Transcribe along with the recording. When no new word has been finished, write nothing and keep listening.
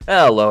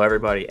Hello,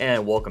 everybody,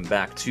 and welcome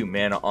back to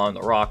Mana on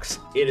the Rocks.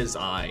 It is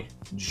I,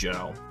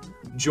 Joe.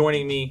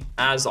 Joining me,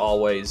 as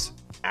always,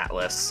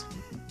 Atlas.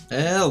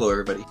 Hello,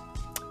 everybody.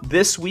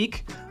 This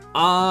week, we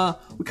kind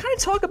of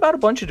talk about a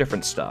bunch of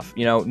different stuff.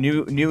 You know,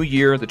 new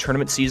year, the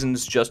tournament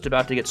season's just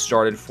about to get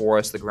started for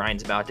us. The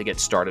grind's about to get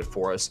started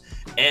for us,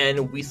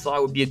 and we thought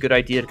it would be a good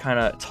idea to kind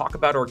of talk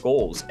about our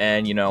goals.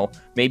 And you know,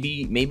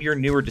 maybe you're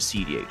newer to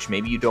CDH.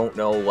 Maybe you don't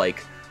know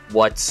like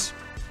what's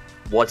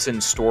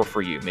in store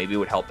for you. Maybe it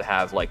would help to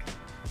have like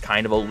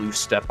kind of a loose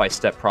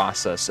step-by-step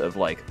process of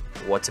like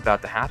what's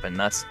about to happen.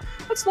 That's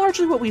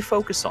largely what we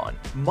focus on.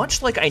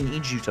 Much like I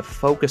need you to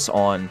focus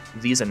on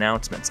these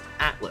announcements.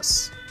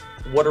 Atlas,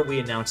 what are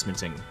we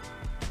announcementing?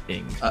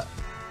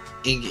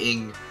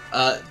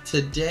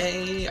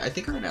 Today, I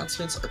think our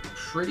announcements are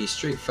pretty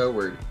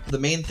straightforward. The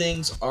main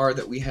things are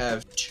that we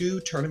have 2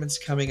 tournaments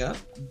coming up.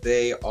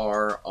 They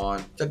are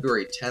on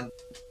February 10th.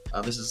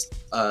 This is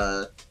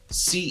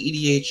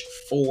CEDH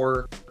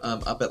 4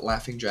 up at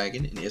Laughing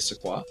Dragon in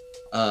Issaquah.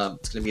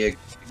 It's going to be a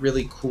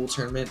really cool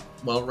tournament,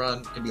 well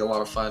run, going to be a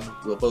lot of fun.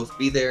 We'll both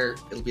be there.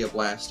 It'll be a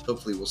blast.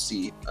 Hopefully we'll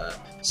see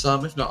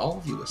some, if not all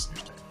of you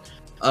listeners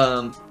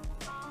there.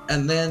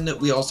 And then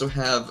we also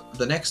have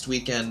the next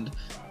weekend,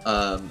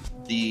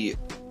 the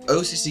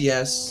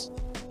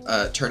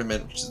OCCS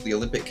tournament, which is the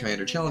Olympic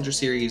Commander Challenger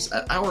Series,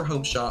 at our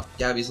home shop,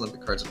 Gabby's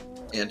Olympic Cards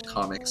and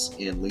Comics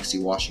in Lacey,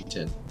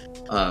 Washington.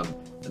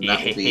 And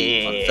that will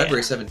be on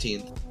February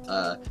 17th.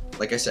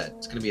 Like I said,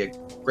 it's going to be a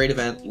great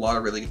event, a lot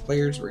of really good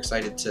players. We're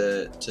excited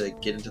to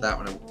get into that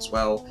one as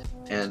well,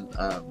 and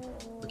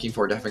looking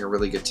forward to having a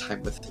really good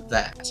time with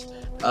that.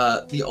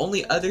 The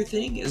only other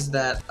thing is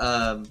that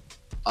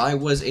I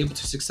was able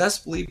to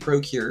successfully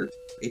procure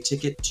a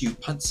ticket to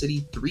Punt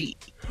City 3.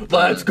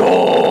 Let's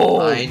go!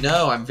 I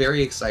know, I'm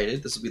very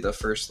excited. This will be the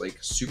first like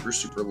super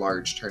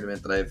large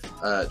tournament that I've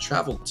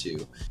traveled to.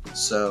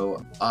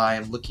 So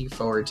I'm looking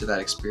forward to that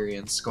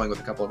experience, going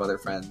with a couple of other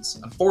friends.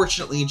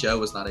 Unfortunately, Joe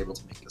was not able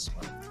to make this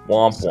one.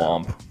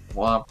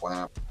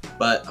 Womp.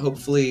 But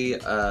hopefully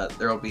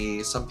there will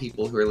be some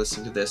people who are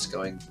listening to this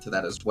going to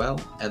that as well.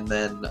 And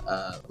then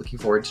looking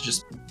forward to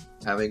just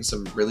having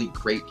some really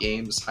great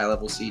games,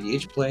 high-level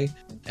CDH play,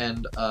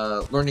 and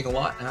learning a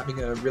lot and having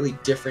a really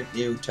different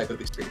new type of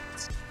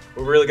experience.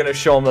 We're really going to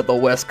show them that the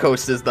West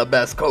Coast is the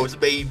best coast,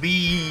 baby!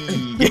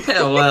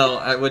 Yeah, well,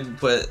 I wouldn't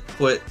put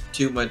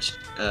too much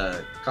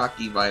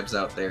cocky vibes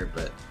out there,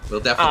 but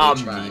we'll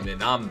definitely try.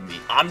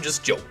 I'm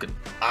just joking.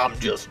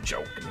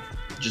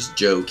 Just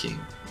joking.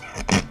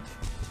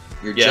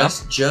 You're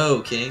just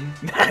joking.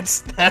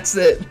 That's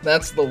it.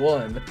 That's the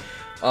one.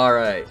 All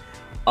right.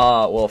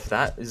 Well, if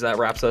that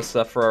wraps us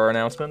up for our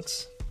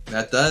announcements.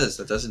 That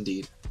does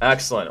indeed.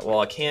 Excellent. Well,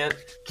 I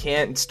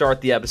can't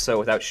start the episode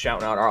without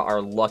shouting out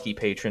our lucky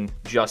patron,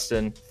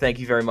 Justin. Thank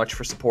you very much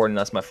for supporting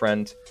us, my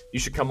friend. You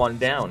should come on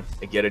down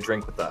and get a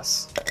drink with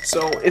us.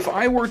 So, if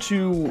I were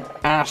to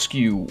ask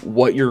you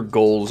what your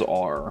goals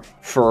are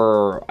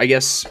for, I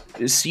guess,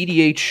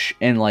 CDH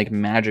and like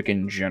Magic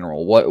in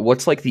general,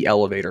 what's like the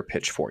elevator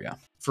pitch for you?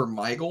 For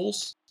my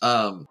goals,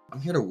 I'm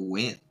here to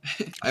win.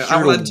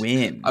 I want to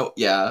win.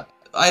 Yeah.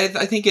 I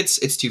think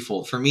it's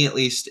twofold. For me, at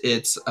least,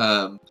 it's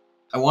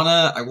I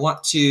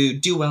want to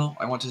do well.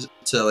 I want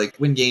to like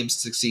win games,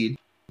 succeed.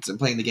 I'm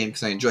playing the game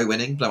because I enjoy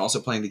winning, but I'm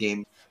also playing the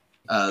game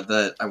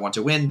that I want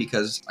to win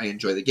because I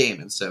enjoy the game.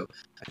 And so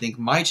I think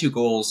my 2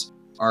 goals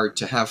are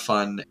to have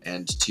fun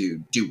and to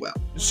do well.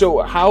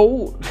 So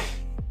how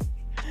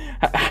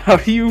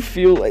do you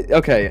feel?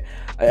 Okay,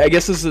 I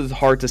guess this is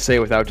hard to say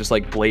without just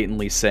like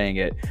blatantly saying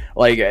it.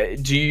 Like,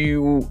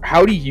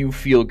 how do you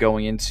feel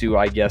going into,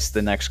 I guess,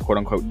 the next quote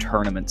unquote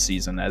tournament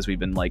season, as we've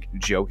been like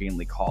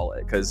jokingly call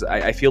it? Because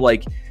I feel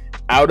like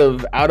out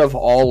of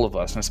all of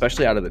us, and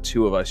especially out of the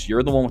 2 of us,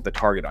 you're the one with the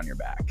target on your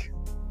back.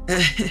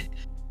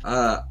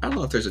 I don't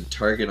know if there's a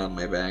target on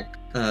my back,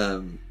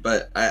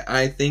 but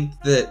I think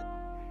that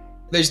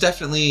there's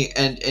definitely,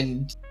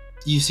 and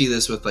you see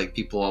this with like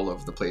people all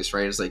over the place,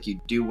 right? It's like you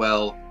do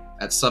well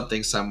at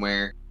something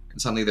somewhere, and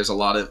suddenly there's a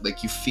lot of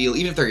like, you feel,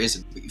 even if there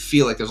isn't, but you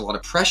feel like there's a lot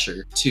of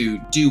pressure to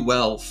do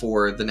well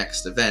for the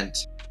next event,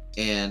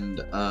 and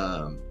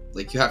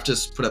like you have to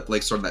put up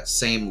like sort of that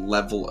same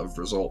level of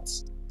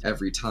results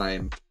every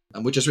time,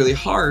 which is really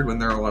hard when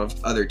there are a lot of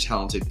other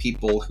talented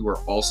people who are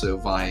also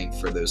vying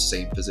for those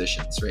same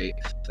positions, right?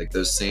 Like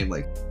those same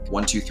like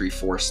 1, 2, 3,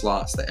 4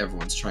 slots that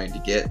everyone's trying to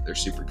get. They're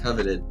super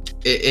coveted.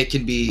 It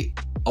can be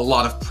a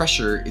lot of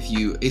pressure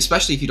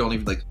especially if you don't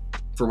even like,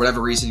 for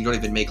whatever reason, you don't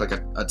even make like a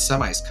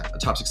semis cut, a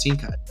top 16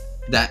 cut.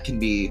 That can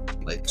be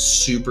like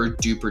super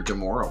duper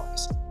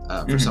demoralizing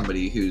for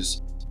somebody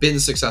who's been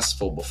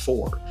successful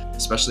before,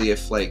 especially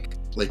if like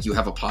you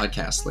have a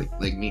podcast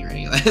like me,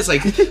 right? It's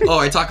like, oh,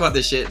 I talk about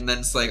this shit, and then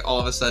it's like all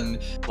of a sudden,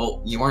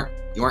 well, you aren't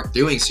you aren't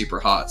doing super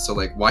hot, so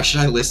like why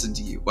should I listen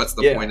to you? What's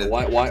the point of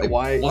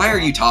why are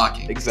you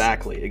talking?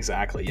 Exactly,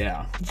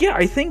 yeah.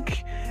 I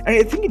think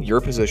in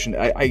your position,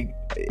 I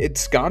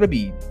it's got to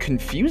be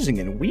confusing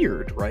and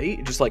weird,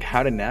 right? Just like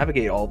how to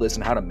navigate all this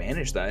and how to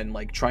manage that, and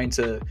like trying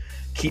to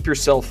keep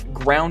yourself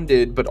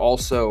grounded, but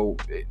also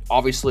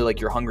obviously like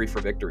you're hungry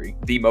for victory.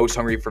 The most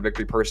hungry for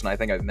victory person I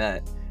think I've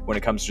met when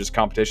it comes to just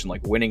competition.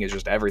 Like winning is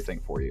just everything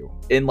for you.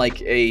 In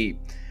like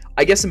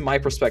I guess in my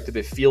perspective,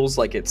 it feels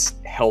like it's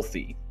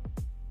healthy.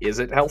 Is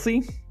it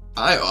healthy?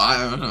 I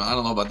don't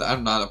know about that.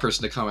 I'm not a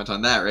person to comment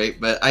on that, right?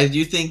 But I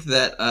do think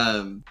that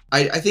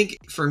I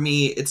think for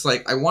me it's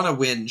like I want to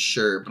win,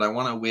 sure, but I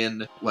want to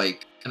win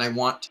like, and I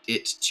want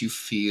it to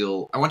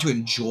feel, I want to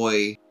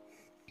enjoy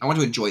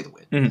the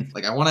win. Mm-hmm.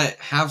 Like I want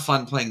to have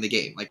fun playing the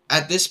game. Like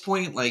at this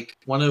point, like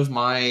one of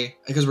my,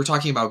 because we're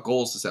talking about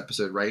goals this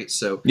episode, right?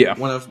 So yeah,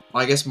 one of,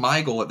 I guess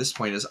my goal at this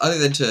point is, other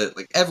than to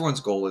like,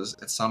 everyone's goal is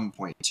at some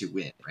point to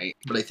win, right?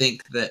 But I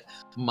think that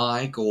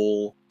my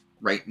goal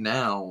right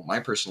now, my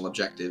personal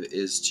objective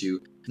is to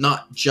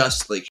not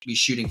just like be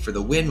shooting for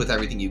the win with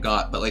everything you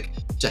got, but like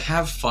to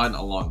have fun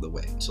along the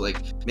way. To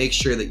like make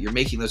sure that you're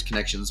making those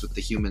connections with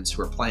the humans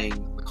who are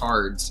playing the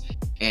cards,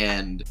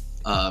 and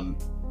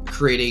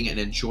creating an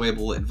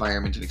enjoyable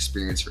environment and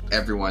experience for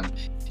everyone,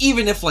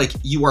 even if like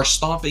you are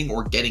stomping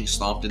or getting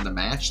stomped in the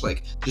match.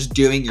 Like just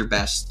doing your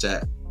best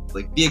to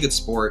like be a good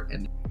sport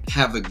and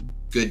have a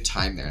good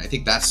time there. And I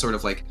think that's sort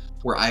of like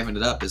where I've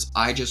ended up, is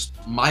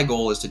my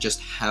goal is to just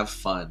have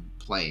fun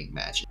playing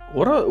Magic.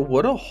 What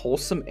a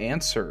wholesome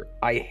answer.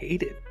 I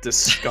hate it.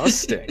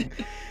 Disgusting.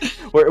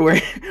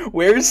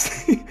 Where's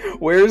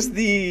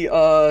the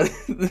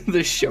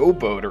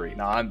showboatery?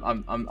 No,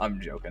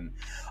 I'm joking.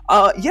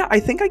 Yeah, I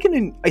think I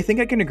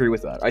can agree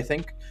with that. I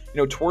think,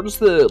 towards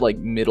the like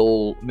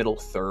middle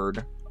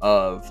third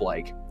of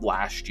like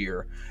last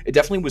year, it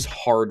definitely was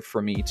hard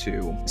for me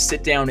to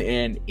sit down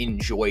and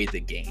enjoy the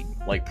game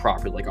like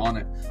properly. Like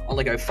on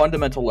like a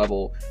fundamental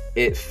level,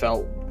 it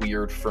felt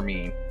weird for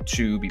me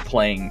to be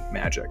playing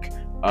Magic.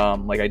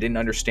 Like I didn't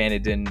understand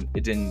it,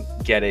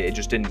 didn't get it. It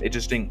just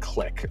didn't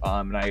click.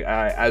 And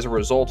I as a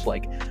result,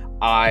 like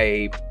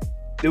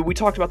we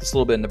talked about this a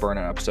little bit in the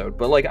Burnout episode,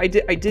 but like I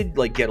did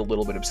like get a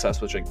little bit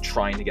obsessed with like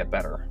trying to get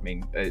better. I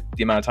mean,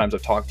 the amount of times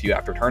I've talked to you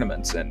after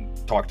tournaments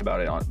and talked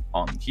about it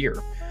on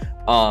here,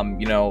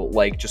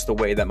 like just the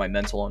way that my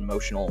mental and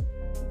emotional,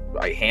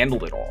 I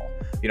handled it all.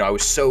 I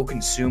was so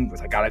consumed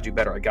with I gotta do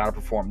better, I gotta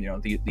perform.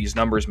 These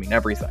numbers mean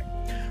everything.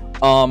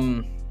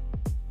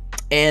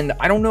 And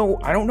I don't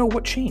know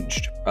what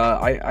changed.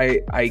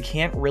 I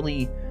can't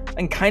really, I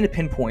can kind of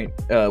pinpoint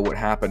what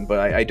happened, but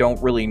I don't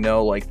really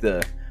know like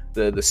the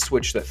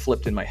switch that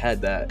flipped in my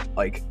head that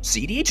like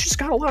CDH just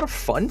got a lot of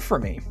fun for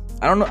me.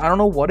 I don't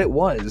know what it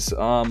was.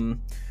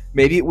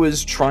 Maybe it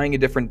was trying a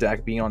different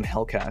deck, being on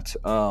Hellcat,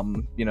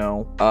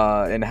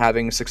 and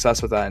having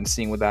success with that and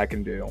seeing what that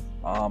can do.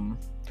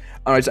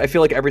 I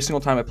feel like every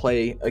single time I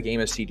play a game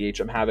of CDH,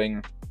 I'm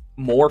having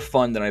more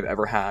fun than I've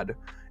ever had,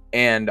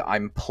 and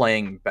I'm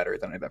playing better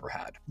than I've ever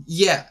had.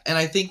 Yeah, and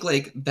I think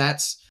like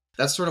that's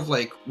sort of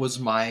like was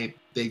my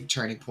big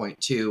turning point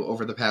too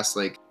over the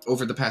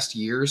past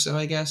year or so,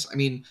 I guess. I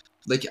mean,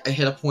 like I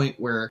hit a point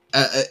where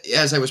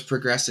as I was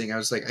progressing, I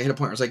hit a point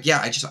where I was like,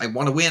 yeah, I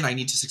want to win, I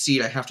need to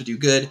succeed, I have to do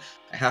good,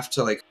 I have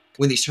to like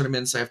win these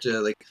tournaments, I have to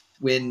like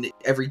win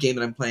every game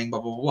that I'm playing, blah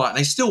blah blah. And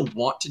I still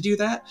want to do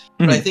that,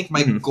 but I think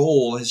my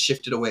goal has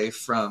shifted away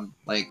from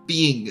like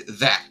being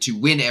that to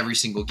win every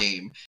single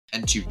game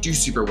and to do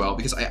super well,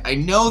 because I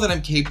know that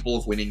I'm capable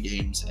of winning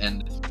games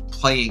and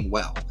playing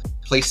well,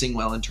 placing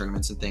well in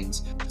tournaments and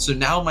things. So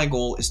now my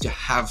goal is to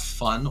have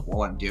fun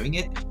while I'm doing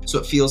it, so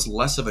it feels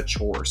less of a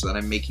chore, so that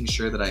I'm making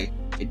sure that I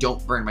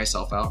don't burn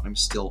myself out and I'm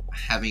still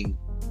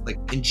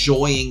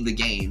enjoying the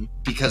game,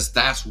 because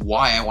that's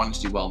why I wanted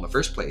to do well in the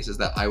first place, is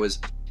that I was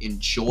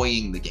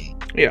enjoying the game.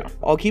 Yeah,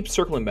 I'll keep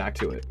circling back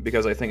to it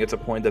because I think it's a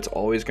point that's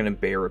always going to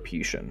bear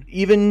repeating.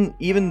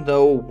 Even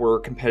though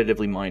we're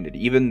competitively minded,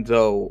 even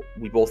though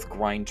we both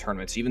grind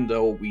tournaments, even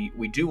though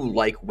we do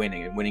like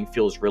winning and winning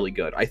feels really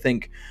good, I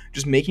think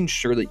just making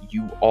sure that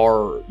you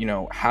are,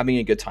 having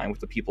a good time with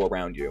the people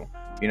around you.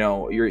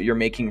 You're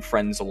making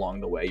friends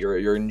along the way.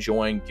 You're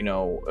enjoying,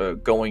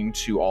 going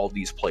to all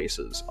these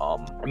places.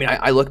 I mean,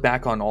 I look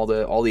back on all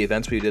the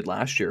events we did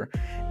last year,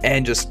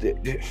 and just,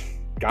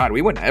 God,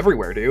 we went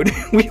everywhere, dude.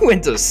 We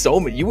went to so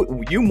many.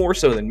 You more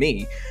so than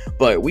me,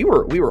 but we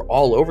were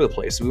all over the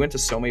place. We went to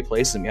so many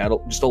places, and we had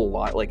just a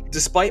lot. Like,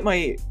 despite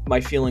my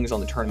feelings on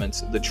the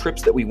tournaments, the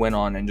trips that we went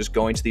on, and just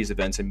going to these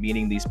events and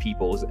meeting these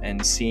people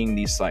and seeing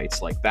these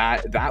sites, like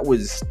that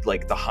was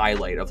like the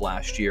highlight of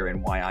last year,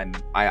 and why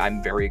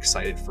I'm very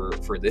excited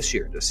for this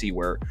year to see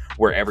where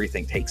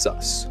everything takes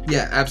us.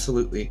 Yeah,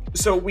 absolutely.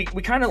 So we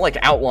kind of like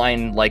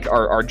outline like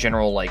our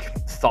general like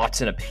thoughts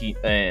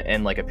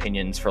and like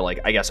opinions for like,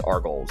 I guess, our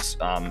goals.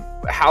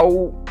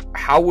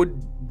 How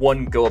would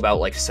one go about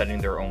like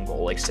setting their own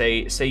goal? Like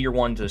say you're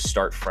one to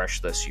start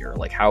fresh this year.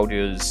 Like how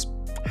does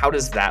how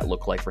does that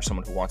look like for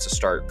someone who wants to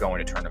start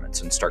going to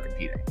tournaments and start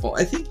competing? Well,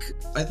 I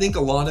think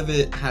a lot of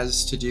it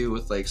has to do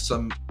with like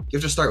you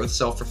have to start with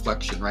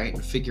self-reflection, right?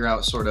 And figure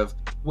out sort of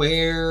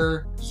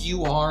where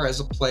you are as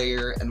a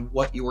player and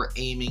what you are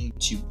aiming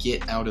to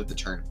get out of the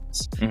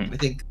tournaments. I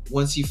think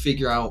once you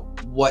figure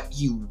out what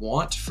you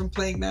want from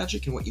playing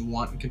Magic and what you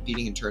want in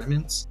competing in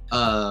tournaments,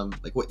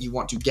 like what you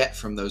want to get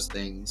from those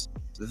things,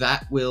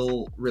 that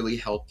will really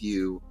help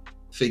you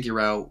figure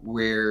out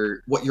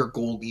what your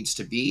goal needs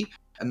to be,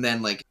 and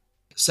then like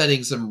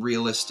setting some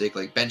realistic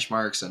like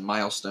benchmarks and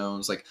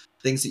milestones, like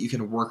things that you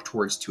can work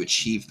towards to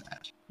achieve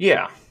that.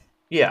 Yeah,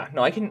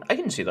 no, I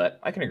can see that.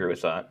 I can agree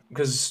with that,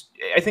 because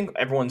I think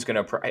everyone's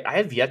gonna. I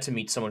have yet to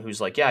meet someone who's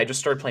like, yeah, I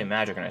just started playing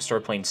Magic and I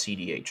started playing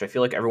CDH. I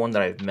feel like everyone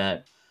that I've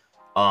met,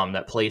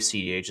 that plays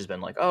CDH has been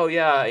like, oh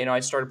yeah, I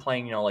started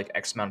playing, like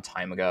X amount of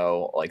time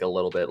ago, like a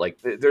little bit. Like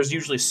there's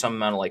usually some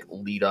amount of like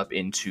lead up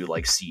into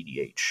like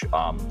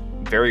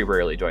CDH. Very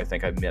rarely do I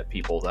think I've met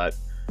people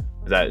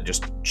that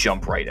just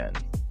jump right in,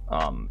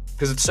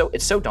 because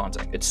it's so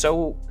daunting.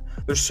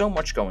 There's so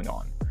much going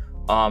on.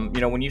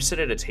 When you sit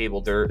at a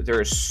table,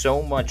 there is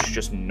so much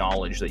just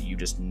knowledge that you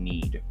just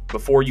need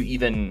before you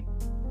even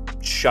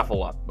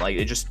shuffle up.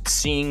 Like just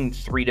seeing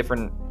 3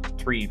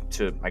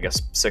 to I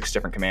guess 6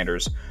 different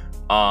commanders,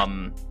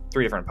 3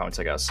 different opponents,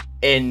 I guess,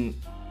 and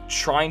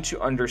trying to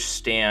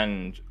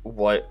understand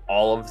what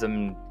all of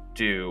them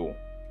do,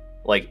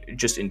 like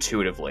just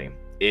intuitively,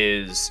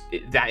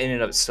 that in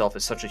and of itself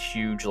is such a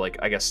huge, like,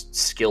 I guess,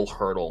 skill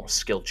hurdle,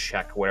 skill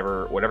check,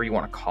 whatever you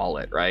want to call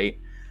it, right?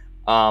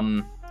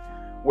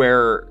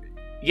 Where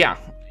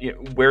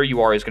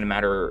you are is going to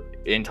matter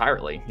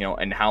entirely,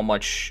 and how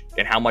much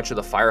of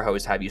the fire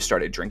hose have you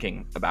started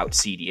drinking about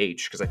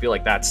CDH? Because I feel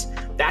like that's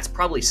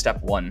probably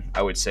step 1,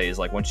 I would say, is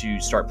like once you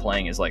start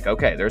playing is like,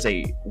 okay, there's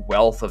a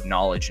wealth of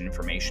knowledge and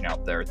information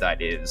out there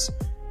that is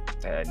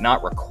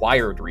not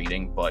required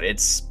reading, but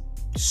it's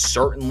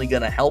certainly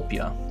going to help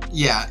you.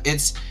 Yeah,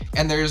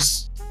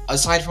 there's,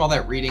 aside from all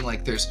that reading,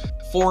 like there's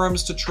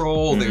forums to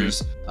troll,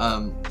 there's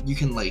you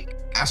can like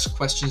ask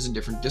questions in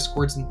different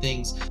discords and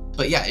things,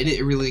 but yeah,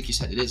 it really, like you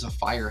said, it is a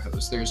fire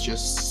hose. There's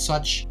just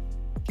such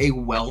a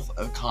wealth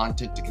of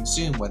content to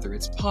consume, whether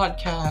it's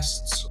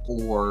podcasts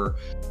or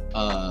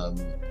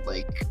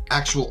like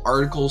actual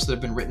articles that have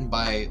been written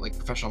by like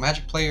professional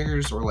Magic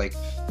players or like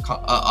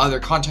other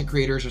content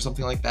creators or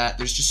something like that.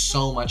 There's just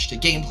so much to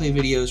gameplay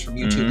videos from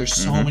YouTube. There's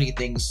so many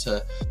things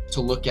to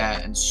look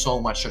at and so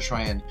much to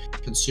try and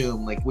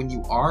consume. Like when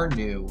you are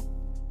new,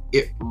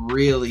 it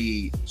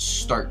really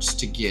starts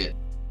to get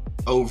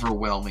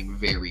overwhelming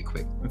very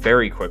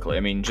quickly. I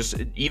mean, just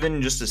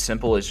as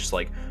simple as just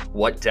like,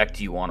 what deck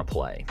do you want to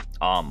play?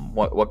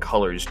 What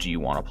colors do you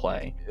want to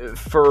play?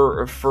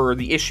 For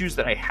the issues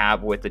that I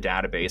have with the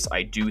database,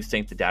 I do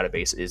think the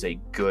database is a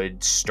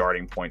good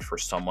starting point for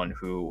someone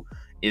who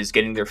is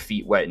getting their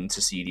feet wet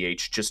into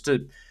CDH, just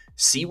to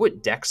see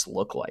what decks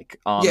look like.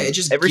 It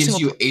just gives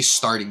you a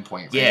starting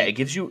point, right? Yeah, it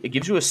gives you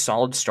a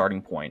solid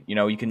starting point.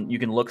 You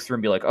can look through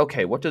and be like,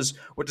 okay, what does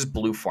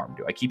blue farm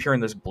do? I keep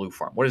hearing this blue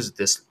farm. What does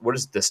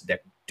this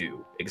deck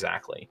do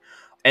exactly?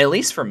 And at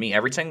least for me,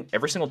 every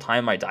single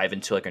time I dive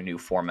into like a new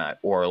format,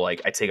 or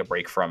like I take a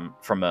break from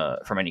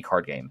any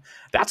card game,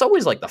 that's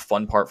always like the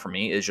fun part for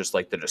me, is just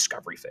like the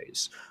discovery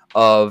phase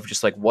of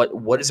just like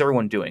what is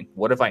everyone doing?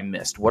 What have I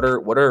missed? What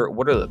are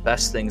the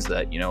best things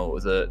that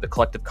the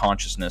collective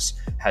consciousness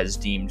has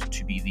deemed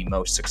to be the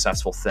most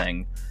successful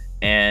thing,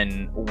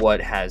 and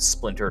what has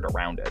splintered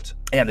around it?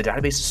 And the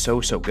database is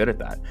so good at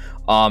that.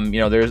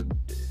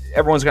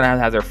 Everyone's going to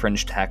have their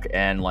fringe tech,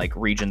 and like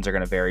regions are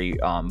going to vary.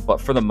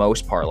 But for the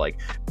most part, like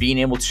being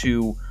able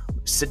to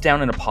sit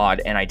down in a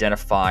pod and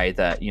identify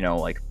that,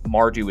 like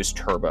Mardu is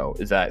turbo,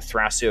 that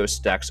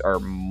Thrasios decks are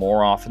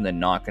more often than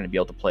not going to be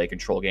able to play a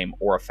control game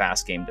or a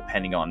fast game,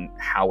 depending on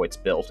how it's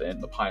built in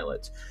the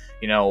pilot.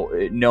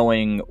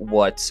 Knowing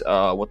what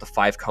the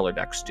 5 color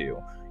decks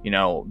do,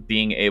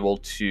 being able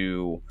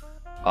to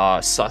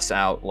suss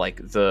out like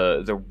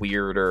the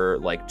weirder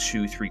like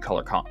 3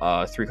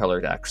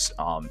 color decks,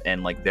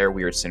 and like their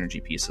weird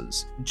synergy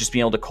pieces. Just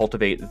being able to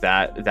cultivate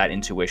that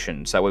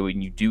intuition, so that way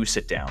when you do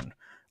sit down,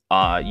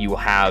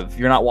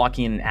 you're not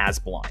walking in as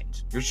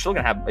blind. You're still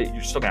gonna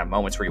have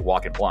moments where you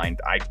walk in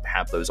blind. I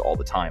have those all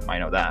the time, I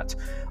know that.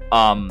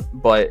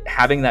 But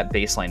having that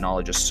baseline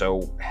knowledge is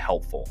so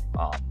helpful.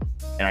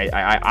 And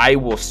I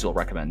will still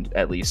recommend,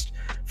 at least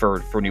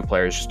for new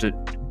players, just to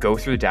go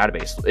through the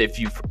database.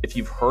 If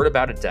you've heard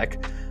about a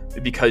deck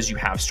because you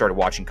have started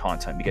watching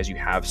content, because you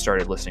have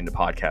started listening to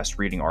podcasts,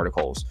 reading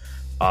articles,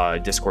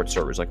 Discord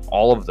servers, like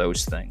all of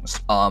those things,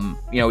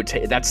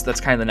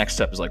 that's kind of the next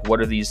step, is like, what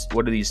do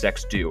these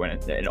decks do?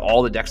 And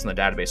all the decks in the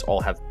database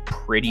all have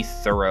pretty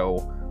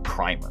thorough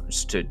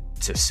primers to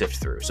sift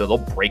through, so they'll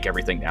break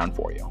everything down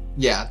for you.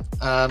 Yeah,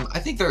 I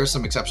think there are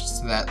some exceptions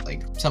to that.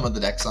 Like some of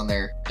the decks on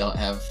there don't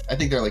have, I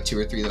think there are like 2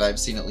 or 3 that I've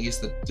seen at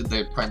least, that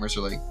their primers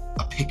are like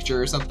a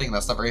picture or something.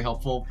 That's not very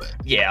helpful, but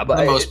yeah,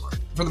 but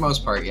For the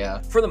most part,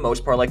 yeah. For the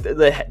most part, like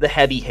the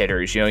heavy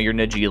hitters, you know, your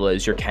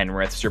Nagilas, your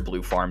Kenriths, your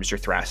Blue Farms, your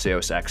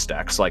Thrasios X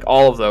decks, like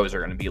all of those are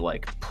going to be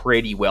like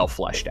pretty well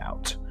fleshed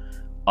out.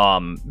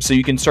 So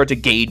you can start to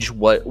gauge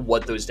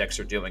what those decks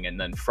are doing, and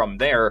then from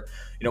there,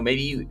 you know,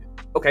 maybe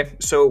okay,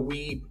 so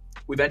we've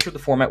entered the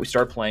format, we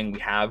started playing,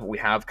 we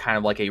have kind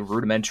of like a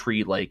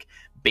rudimentary like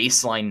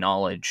baseline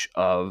knowledge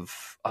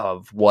of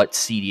what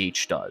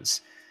CDH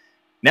does.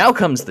 Now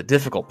comes the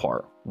difficult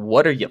part.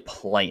 What are you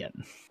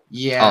playing?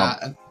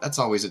 Yeah, that's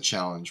always a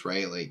challenge,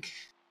 right? Like,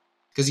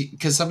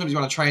 because sometimes you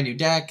want to try a new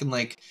deck, and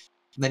like,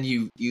 then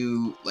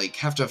you like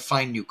have to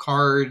find new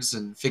cards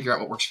and figure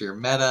out what works for your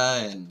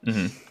meta,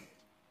 and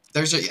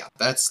that is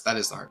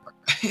the hard part.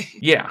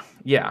 Yeah.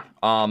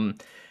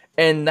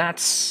 And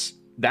that's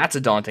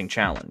a daunting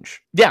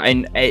challenge. Yeah,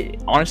 and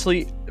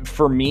honestly,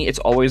 for me, it's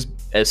always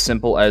as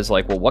simple as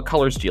like, well, what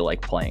colors do you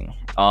like playing?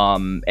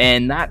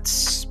 And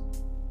that's,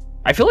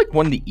 I feel like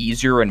one of the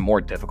easier and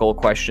more difficult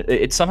questions.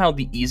 It's somehow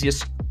the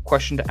easiest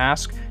question to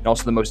ask, and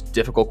also the most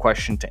difficult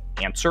question to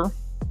answer,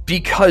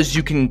 because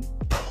you can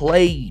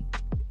play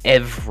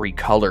every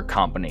color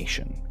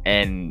combination,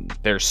 and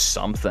there's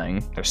some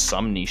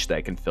niche that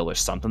it can fill, there's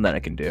something that it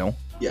can do.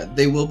 Yeah,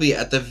 they will be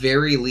at the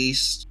very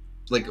least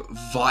like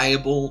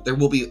viable. There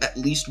will be at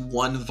least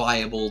one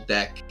viable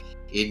deck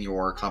in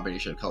your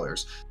combination of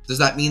colors. Does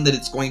that mean that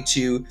it's going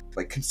to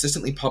like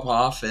consistently pop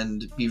off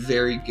and be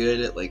very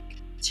good at like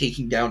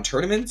taking down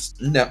tournaments?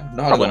 No,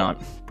 Probably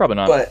not.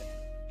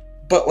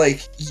 But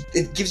like,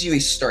 it gives you a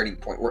starting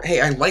point where,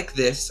 hey, I like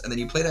this, and then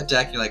you play that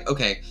deck, and you're like,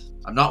 okay,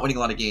 I'm not winning a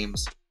lot of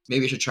games.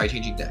 Maybe I should try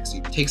changing decks.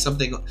 You take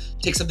something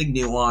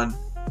new on,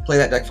 play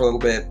that deck for a little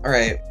bit. All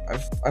right,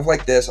 I've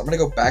liked this. I'm gonna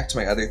go back to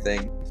my other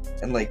thing,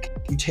 and like,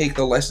 you take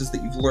the lessons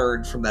that you've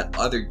learned from that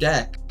other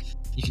deck,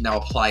 you can now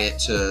apply it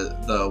to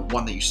the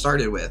one that you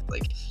started with.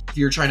 Like, if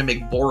you're trying to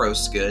make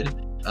Boros good,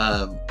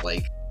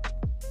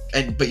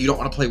 but you don't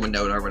want to play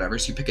Winota or whatever,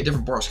 so you pick a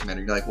different Boros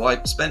commander. You're like, well,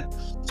 I spent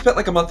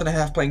like a month and a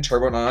half playing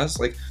Turbo Nas.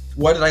 Like,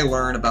 what did I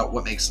learn about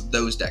what makes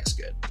those decks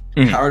good?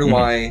 How do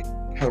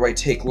I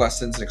take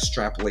lessons and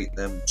extrapolate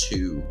them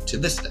to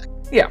this deck?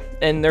 Yeah,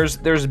 and there's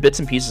bits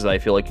and pieces that I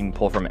feel like you can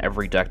pull from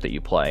every deck that you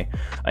play.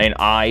 I mean,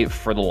 I,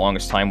 for the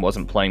longest time,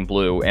 wasn't playing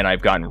blue, and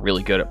I've gotten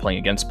really good at playing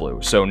against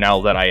blue. So now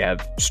that I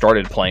have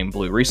started playing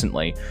blue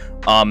recently,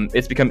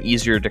 it's become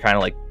easier to kind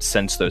of like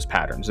sense those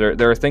patterns.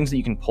 There are things that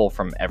you can pull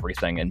from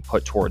everything and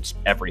put towards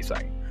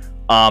everything.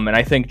 And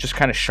I think just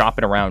kind of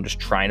shopping around, just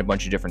trying a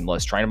bunch of different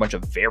lists, trying a bunch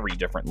of very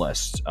different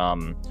lists,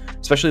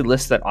 especially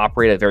lists that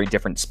operate at very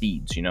different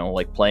speeds, you know,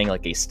 like playing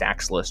like a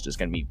stacks list is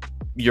going to be,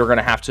 you're going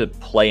to have to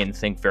play and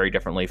think very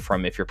differently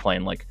from if you're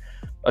playing like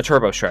a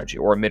turbo strategy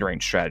or a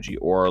mid-range strategy,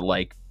 or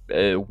like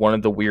one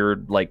of the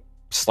weird like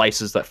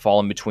slices that fall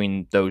in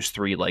between those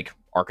three like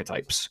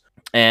archetypes.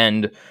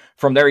 And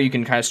from there, you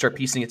can kind of start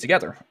piecing it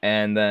together.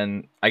 And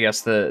then I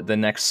guess the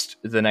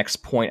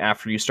next point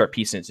after you start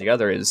piecing it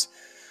together is,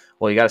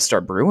 well, you got to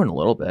start brewing a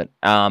little bit.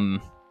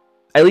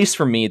 At least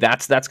for me,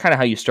 that's kind of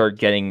how you start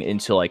getting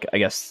into, like, I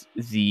guess,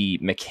 the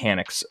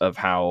mechanics of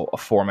how a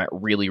format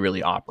really,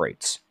 really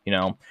operates. You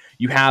know,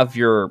 you have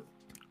your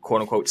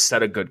quote unquote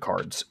set of good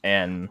cards,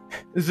 and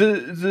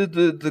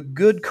the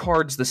good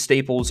cards, the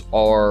staples,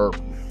 are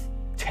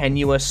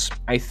tenuous.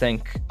 I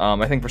think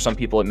for some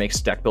people it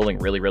makes deck building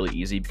really, really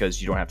easy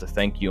because you don't have to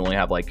think. You only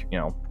have, like, you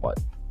know, what,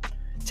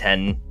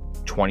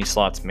 10-20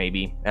 slots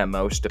maybe at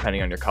most,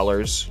 depending on your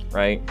colors,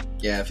 right?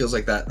 Yeah, it feels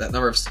like that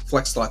number of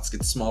flex slots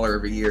gets smaller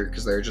every year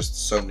because there are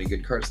just so many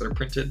good cards that are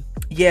printed.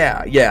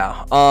 Yeah.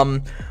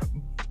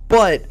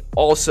 But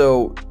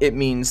also it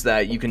means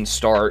that you can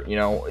start,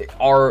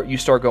 you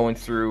start going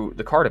through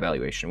the card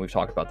evaluation. We've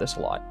talked about this a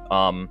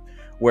lot,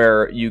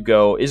 where you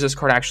go, is this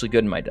card actually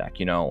good in my deck?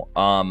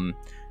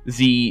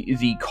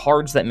 The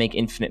cards that make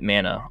infinite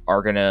mana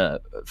are going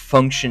to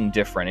function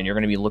different, and you're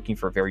going to be looking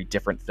for very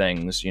different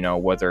things,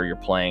 whether you're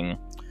playing,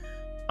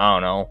 I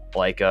don't know,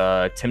 like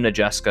Timna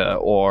Jeska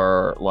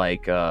or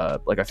like a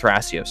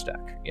Thrasios deck.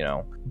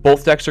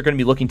 Both decks are going to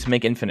be looking to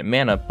make infinite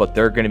mana, but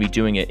they're going to be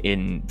doing it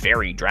in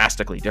very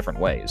drastically different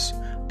ways.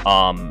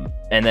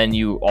 And then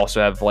you also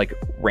have like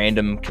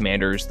random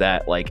commanders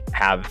that like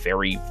have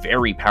very,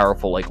 very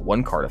powerful like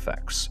one card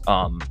effects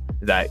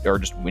that are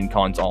just win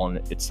cons all in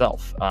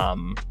itself.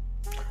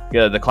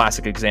 The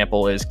classic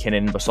example is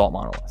Kinnan Basalt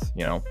Monolith.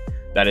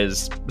 That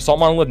is Basalt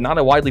Monolith, not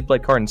a widely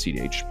played card in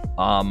CDH.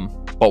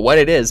 But what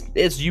it is,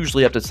 it's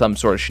usually up to some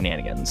sort of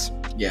shenanigans.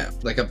 Yeah,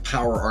 like a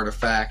power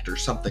artifact or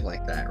something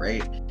like that,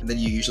 right? And then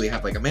you usually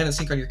have like a mana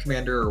sink on your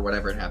commander or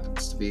whatever it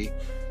happens to be.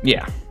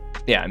 Yeah,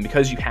 and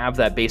because you have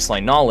that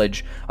baseline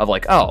knowledge of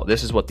like, oh,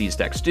 this is what these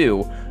decks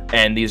do,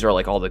 and these are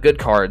like all the good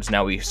cards,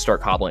 now we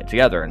start cobbling it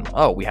together, and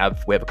oh, we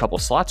have a couple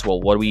slots. Well,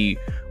 what do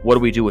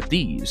we do with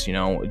these?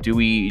 Do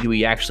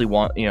we actually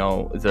want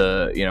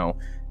the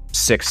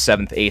 6th,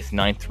 7th, 8th,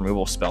 9th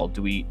removal spell?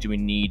 Do we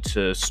need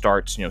to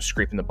start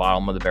scraping the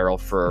bottom of the barrel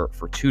for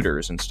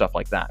tutors and stuff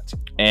like that,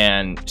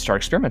 and start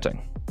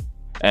experimenting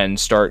and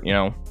start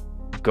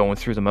going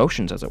through the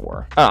motions, as it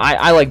were.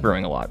 I like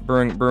brewing a lot.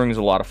 Brewing is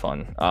a lot of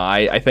fun.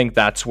 I think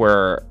that's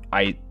where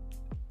I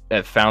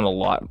have found a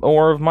lot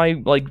more of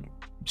my like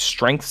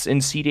strengths in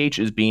CDH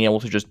is being able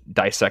to just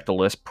dissect a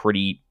list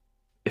pretty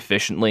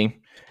efficiently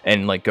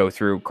and like go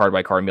through card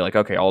by card and be like,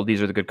 okay, all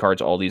these are the good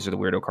cards, all these are the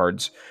weirdo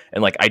cards,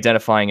 and like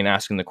identifying and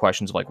asking the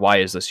questions of like, why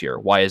is this here?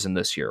 Why isn't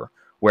this here?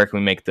 Where can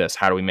we make this?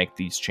 How do we make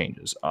these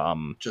changes?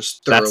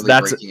 Just thoroughly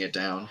breaking it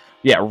down.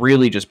 Yeah,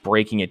 really just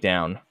breaking it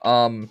down.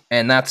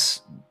 And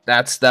that's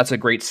a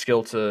great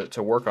skill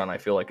to work on. I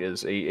feel like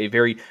is a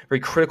very very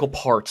critical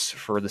part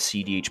for the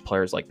CDH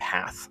players like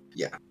Path.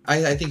 Yeah,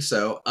 I think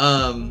so.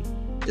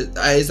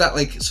 Is that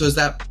like so? Is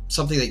that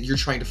something that you're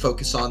trying to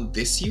focus on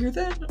this year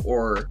then,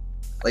 or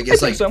like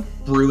is like so.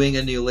 Brewing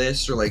a new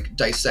list or like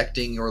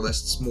dissecting your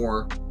lists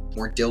more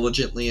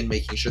diligently and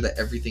making sure that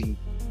everything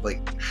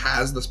like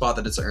has the spot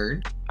that it's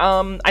earned?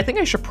 I think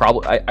I should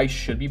I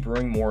should be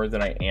brewing more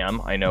than I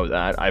am. I know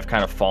that I've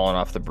kind of fallen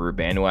off the brew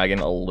bandwagon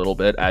a little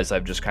bit as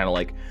I've just kind of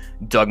like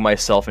dug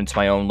myself into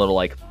my own little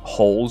like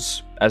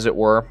holes, as it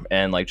were,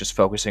 and like just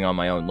focusing on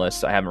my own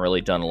lists. I haven't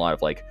really done a lot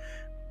of like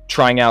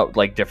trying out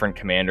like different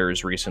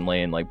commanders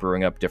recently and like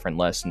brewing up different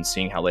lists and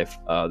seeing how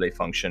they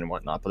function and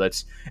whatnot. But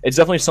it's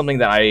definitely something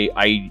that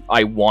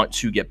I want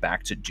to get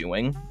back to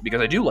doing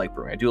because I do like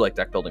brewing. I do like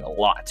deck building a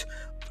lot.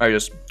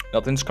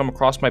 Nothing's come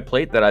across my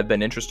plate that I've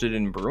been interested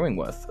in brewing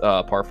with,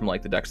 apart from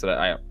like the decks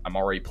that I'm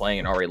already playing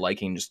and already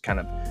liking, just kind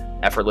of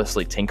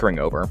effortlessly tinkering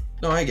over.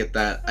 No, I get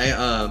that.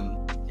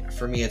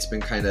 For me, it's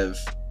been kind of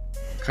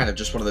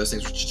just one of those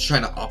things, just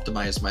trying to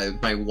optimize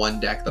my one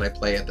deck that I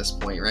play at this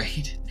point,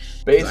 right?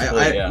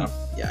 Basically, yeah,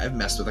 I've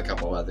messed with a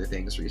couple of other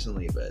things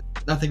recently, but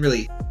nothing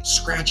really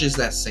scratches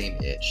that same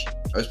itch.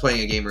 I was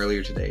playing a game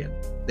earlier today, and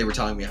they were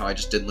telling me how I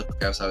just didn't look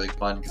like I was having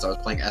fun because I was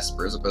playing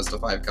Esper as opposed to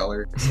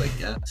 5-color. It's like,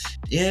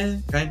 yeah,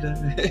 kind of.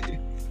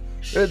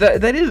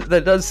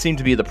 That does seem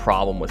to be the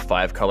problem with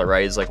 5-color,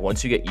 right? Is like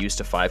once you get used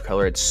to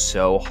 5-color, it's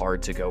so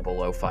hard to go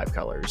below 5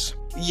 colors.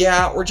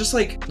 Yeah, or just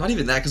like not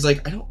even that, because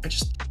like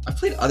I've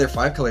played other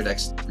 5-color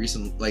decks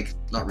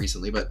not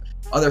recently, but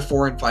other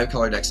 4 and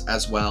 5-color decks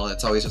as well, and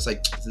it's always just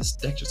like this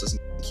deck just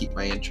doesn't keep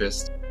my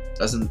interest.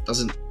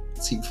 Doesn't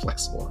seem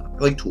flexible. I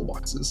like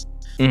toolboxes.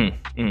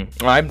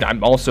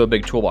 I'm also a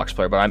big toolbox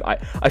player, but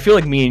I feel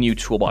like me and you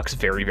toolbox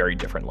very very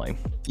differently.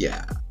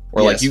 Yeah.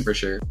 Or yes, like you, for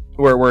sure.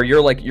 Where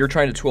you're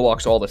trying to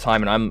toolbox all the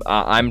time, and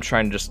I'm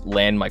trying to just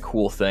land my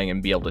cool thing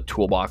and be able to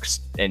toolbox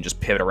and just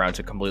pivot around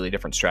to completely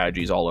different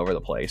strategies all over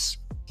the place.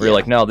 Where you're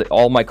like, no,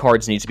 all my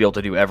cards need to be able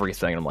to do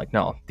everything, and I'm like,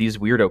 no, these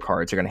weirdo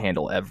cards are going to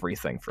handle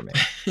everything for me.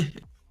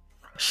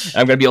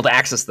 I'm going to be able to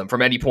access them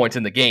from any point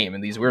in the game,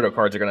 and these weirdo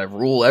cards are going to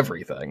rule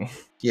everything.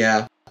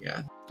 Yeah.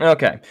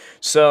 Okay,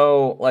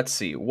 so let's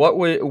see. What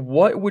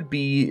would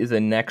be the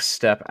next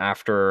step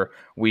after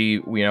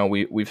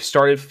we've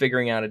started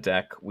figuring out a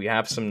deck. We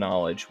have some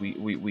knowledge.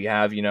 We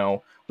have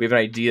an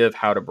idea of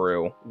how to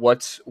brew.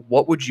 What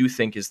would you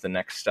think is the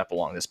next step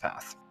along this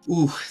path?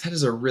 Ooh, that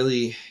is a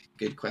really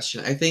good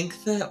question. I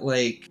think that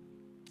like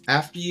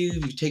after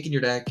you've taken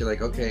your deck, you're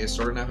like, okay, I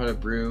sort of know how to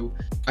brew.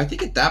 I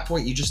think at that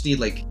point you just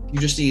need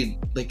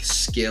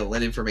skill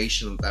and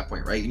information at that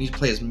point, right? You need to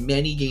play as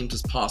many games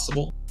as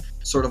possible,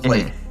 sort of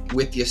like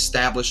with the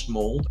established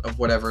mold of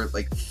whatever,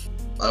 like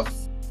of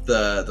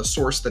the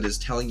source that is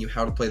telling you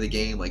how to play the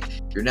game. Like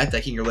if you're net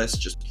decking your list,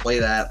 just play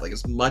that like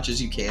as much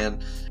as you can,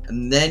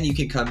 and then you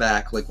can come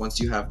back like once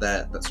you have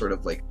that sort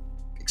of like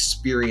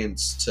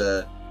experience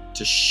to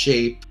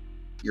shape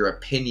your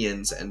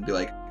opinions and be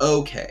like,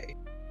 okay,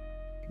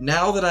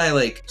 now that I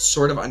like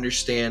sort of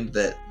understand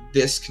that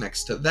this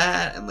connects to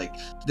that and like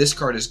this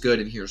card is good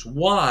and here's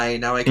why,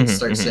 now I can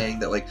start saying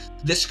that like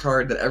this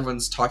card that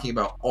everyone's talking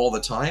about all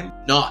the time,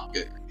 not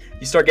good.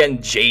 You start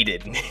getting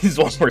jaded is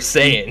what we're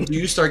saying.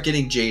 You start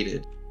getting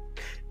jaded.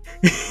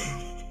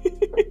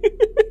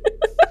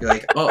 You're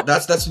like, oh,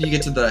 that's when you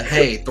get to the,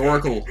 hey,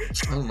 Thoracle,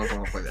 I don't know if I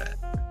want to play that.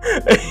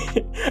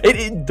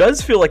 It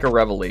does feel like a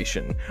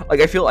revelation.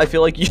 Like I feel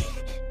like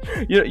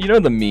you know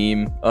the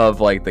meme of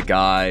like the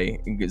guy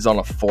is on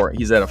a fork,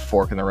 he's at a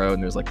fork in the road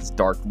and there's like this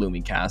dark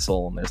looming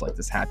castle and there's like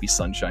this happy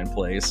sunshine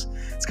place.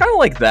 It's kind of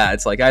like that.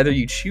 It's like either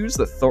you choose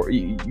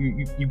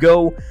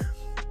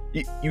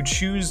you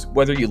choose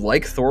whether you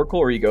like Thoracle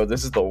or you go,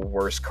 this is the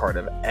worst card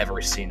I've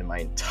ever seen in my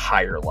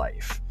entire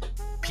life.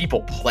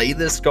 People play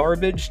this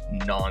garbage?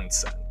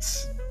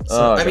 Nonsense.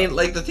 So, I mean,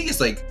 like, the thing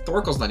is, like,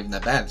 Thoracle's not even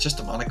that bad. It's just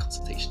a mana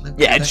consultation.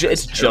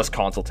 It's just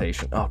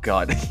consultation. Oh,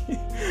 God.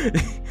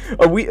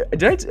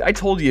 I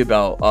told you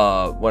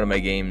about one of my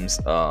games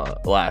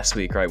last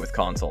week, right, with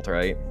Consult,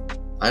 right?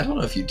 I don't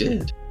know if you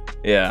did.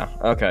 Yeah,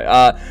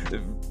 okay.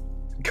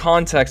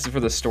 Context for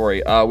the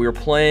story. We were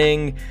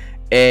playing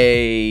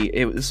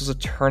this was a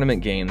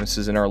tournament game. This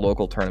is in our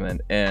local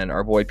tournament, and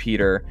our boy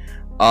Peter,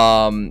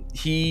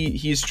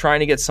 he's trying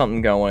to get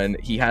something going.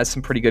 He has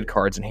some pretty good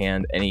cards in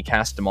hand, and he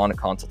cast Demonic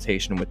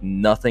Consultation with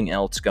nothing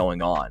else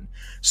going on.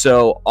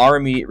 So our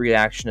immediate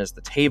reaction as the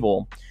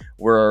table,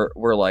 we're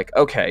like,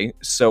 okay,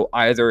 so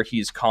either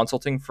he's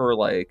consulting for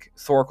like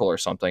Thoracle or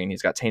something, and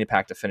he's got Tainted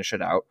Pact to finish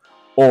it out,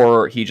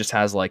 or he just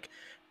has like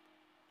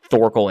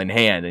Thoracle in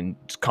hand and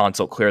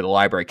console clear the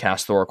library,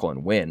 cast Thoracle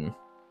and win.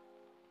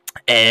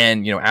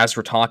 And as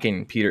we're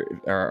talking, Peter,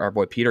 our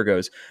boy Peter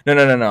goes, no,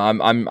 I'm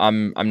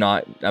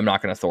not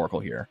gonna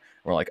Thoracle here.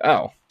 We're like,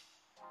 oh,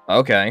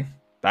 okay,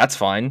 that's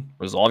fine.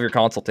 Resolve your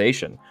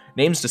consultation.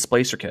 Names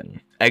Displacer Kitten.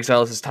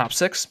 Exiles his top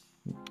 6.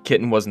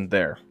 Kitten wasn't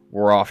there.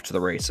 We're off to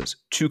the races.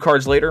 2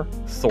 cards later,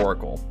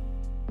 Thoracle.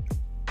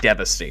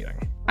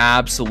 Devastating.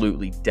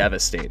 Absolutely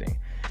devastating.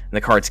 And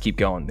the cards keep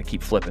going. They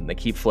keep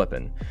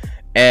flipping.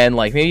 And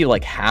maybe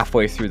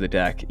halfway through the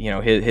deck,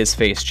 his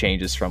face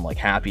changes from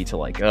happy to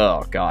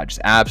oh god,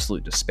 just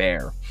absolute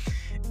despair.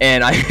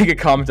 And I make a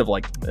comment of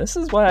this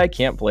is why I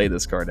can't play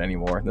this card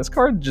anymore. This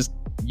card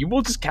you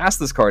will just cast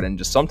this card and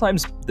just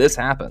sometimes this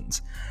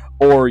happens.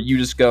 Or you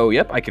just go,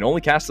 yep, I can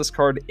only cast this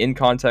card in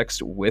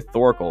context with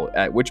Thoracle,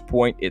 at which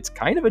point it's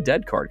kind of a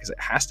dead card because it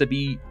has to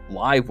be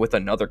live with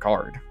another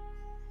card.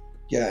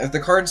 Yeah, if the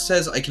card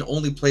says I can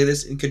only play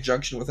this in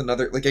conjunction with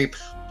another, I'm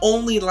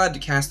only allowed to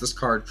cast this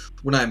card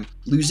when I'm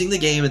losing the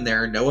game and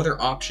there are no other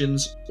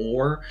options,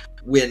 or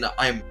when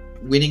I'm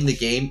winning the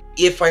game.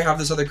 If I have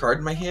this other card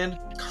in my hand,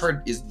 the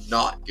card is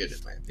not good in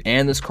my opinion.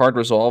 And this card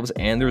resolves,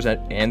 and there's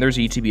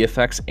ETB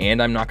effects, and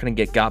I'm not going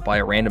to get got by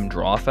a random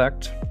draw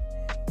effect.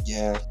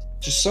 Yeah,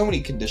 just so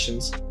many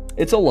conditions.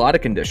 It's a lot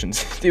of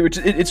conditions.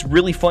 It's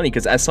really funny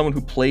because as someone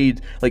who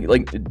played like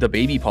the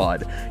baby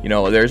pod,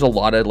 there's a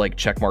lot of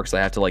check marks that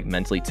I have to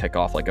mentally tick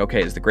off.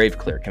 Okay, is the grave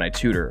clear? Can I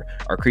tutor?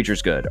 Are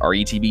creatures good? Are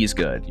ETBs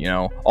good?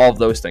 All of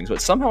those things.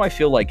 But somehow I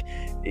feel like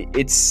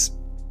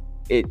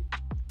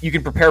you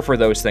can prepare for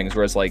those things,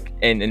 whereas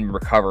and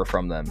recover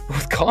from them.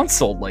 With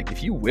consult,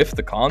 if you whiff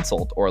the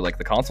consult, or the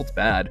consult's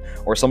bad,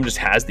 or someone just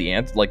has the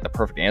the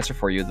perfect answer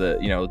for you,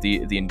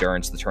 the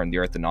endurance, the turn, the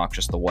earth, the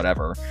noxious, the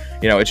whatever,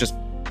 it's just,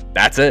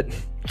 that's it.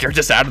 You're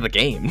just out of the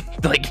game.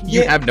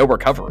 You have no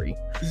recovery.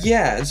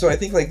 Yeah, and so I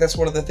think that's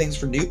one of the things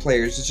for new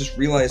players is just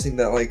realizing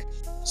that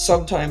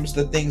sometimes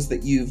the things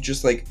that you've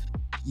just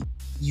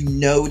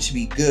to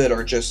be good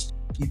are just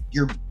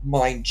your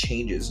mind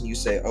changes and you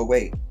say, oh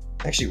wait,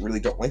 I actually really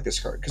don't like this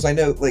card. Because I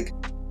know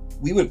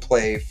we would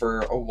play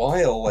for a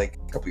while, a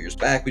couple years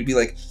back, we'd be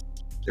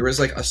there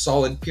was a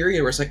solid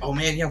period where it's oh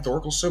man, yeah,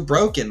 Thoracle's so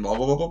broken, blah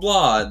blah blah blah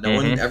blah.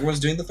 Everyone's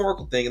doing the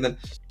Thoracle thing, and then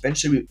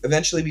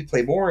eventually we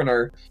play more, and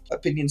our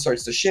opinion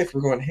starts to shift. We're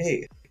going,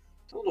 hey,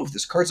 I don't know if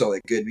this card's all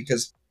that good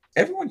because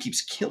everyone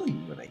keeps killing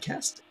me when I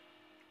cast it.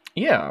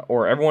 Yeah,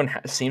 or everyone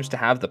seems to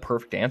have the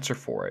perfect answer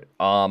for it.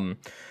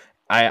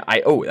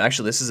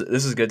 Actually, this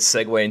is a good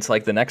segue into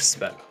the next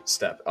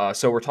step.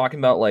 So we're talking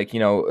about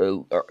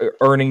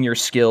earning your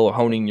skill,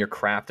 honing your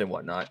craft, and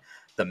whatnot.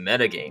 The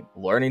metagame,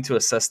 learning to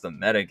assess the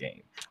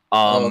metagame.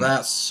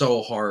 That's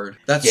so hard.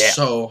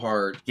 So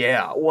hard.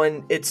 Yeah,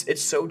 when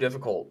it's so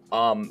difficult.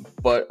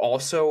 But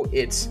also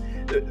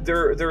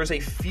there's a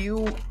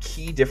few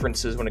key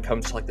differences when it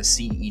comes to the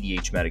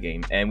CEDH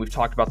metagame, and we've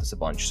talked about this a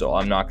bunch, so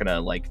I'm not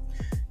gonna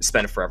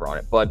spend forever on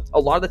it. But a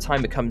lot of the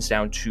time, it comes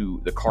down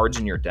to the cards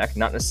in your deck,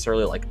 not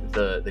necessarily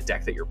the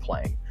deck that you're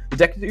playing. The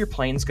deck that you're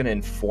playing is going to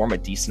inform a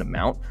decent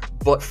amount,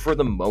 but for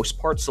the most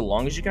part, so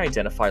long as you can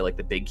identify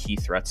the big key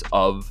threats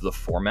of the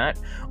format,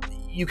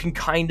 you can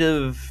kind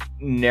of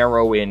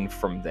narrow in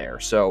from there.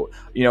 So,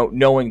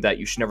 knowing that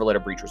you should never let a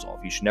breach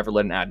resolve, you should never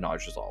let an ad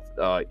nauseam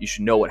resolve, you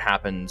should know what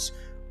happens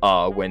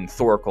when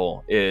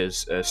Thoracle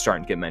is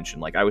starting to get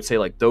mentioned. I would say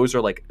those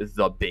are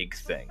the big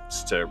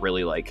things to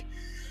really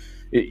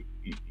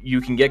you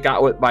can get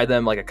got by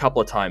them a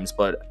couple of times,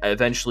 but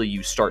eventually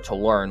you start to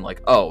learn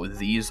oh,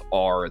 these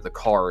are the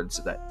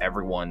cards that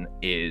everyone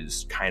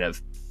is kind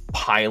of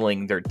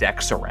piling their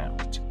decks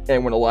around.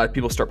 And when a lot of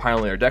people start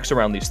piling their decks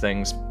around these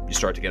things, you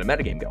start to get a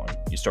metagame going.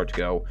 You start to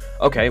go,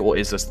 okay, well,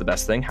 is this the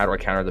best thing? How do I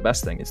counter the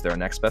best thing? Is there a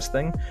next best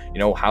thing?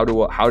 How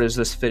does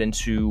this fit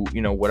into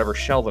whatever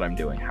shell that I'm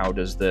doing? How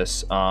does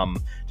this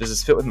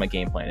fit with my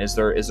game plan? Is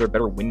there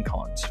better win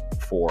cons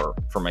for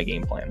my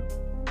game plan?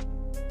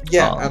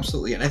 Yeah,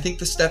 absolutely. And I think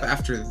the step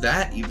after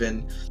that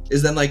even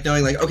is then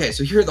knowing okay,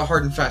 so here are the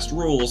hard and fast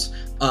rules.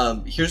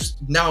 Here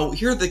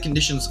are the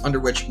conditions under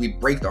which we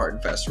break the hard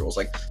and fast rules.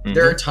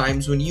 There are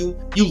times when you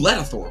let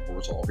a Thoracle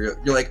resolve. You're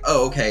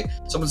oh, okay,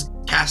 someone's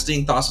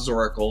casting Thassa's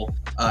Oracle,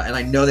 and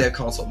I know they have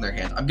consult in their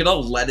hand. I'm gonna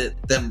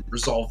let them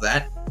resolve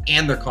that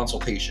and their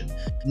consultation,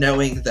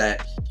 knowing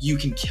that you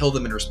can kill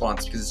them in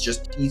response because it's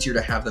just easier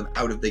to have them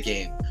out of the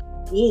game.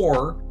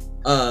 Or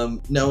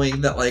knowing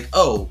that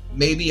oh,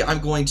 maybe I'm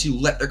going to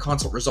let their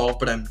consult resolve,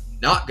 but I'm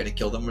not going to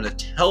kill them. I'm going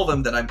to tell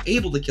them that I'm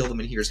able to kill them,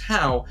 and here's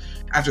how,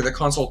 after the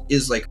consult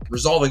is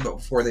resolving, but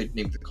before they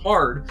name the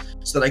card,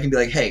 so that I can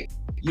be hey,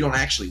 you don't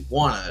actually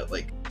want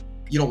to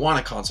you don't want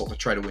a consult to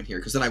try to win here,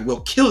 because then I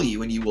will kill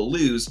you and you will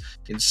lose.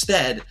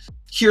 Instead,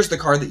 here's the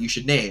card that you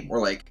should name,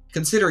 or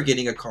consider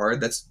getting a card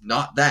that's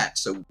not that,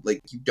 so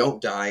you don't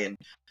die, and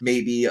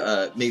maybe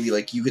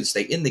you can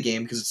stay in the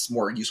game because it's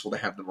more useful to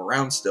have them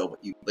around still,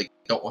 but you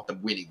don't want them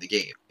winning the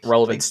game.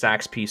 Relevant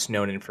stacks, piece,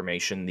 known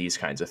information, these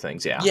kinds of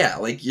things. Yeah,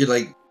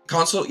 you're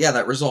consult, yeah,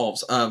 that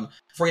resolves.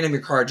 Before you name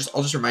your card,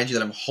 I'll just remind you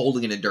that I'm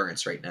holding an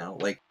endurance right now.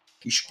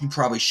 you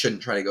probably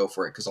shouldn't try to go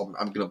for it because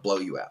I'm gonna blow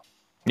you out.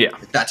 Yeah,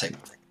 Like that type of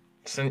thing.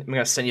 I'm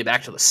gonna send you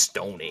back to the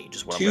Stone Age.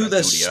 Is what I'm To gonna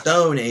the do to you.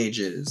 Stone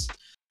Ages.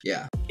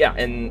 Yeah. Yeah,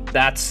 and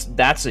that's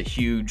a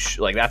huge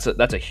that's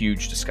a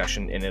huge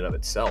discussion in and of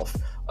itself.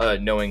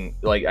 Knowing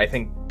like I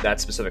think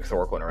that specific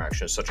Thoracle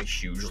interaction is such a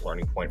huge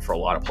learning point for a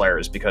lot of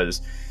players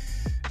because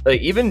like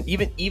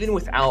even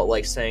without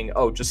like saying,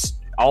 oh, just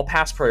I'll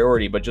pass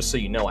priority, but just so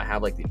you know, I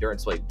have like the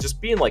endurance, like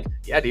just being like,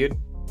 yeah, dude,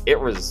 it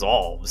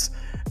resolves.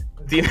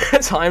 The amount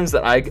of times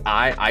that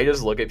I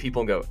just look at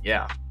people and go,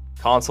 yeah,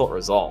 consult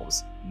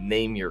resolves.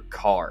 Name your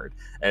card,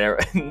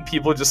 and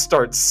people just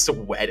start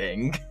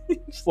sweating.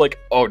 It's like,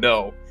 oh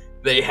no,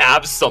 they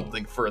have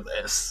something for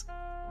this.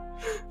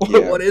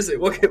 Yeah. What is it?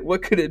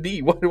 What could it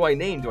be? What do I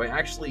name? Do I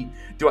actually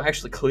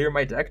clear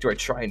my deck? Do I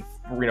try and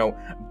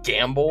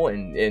gamble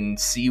and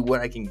see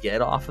what I can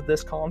get off of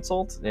this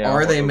consult?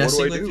 Are they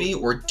messing with me,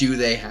 or do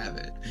they have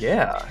it?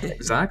 Yeah,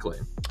 exactly.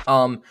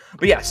 But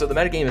yeah, so the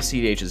metagame of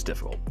CDH is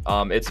difficult.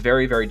 It's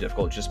very, very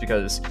difficult just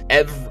because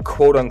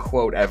quote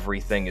unquote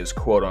everything is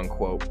quote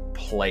unquote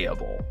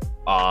playable.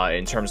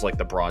 In terms of like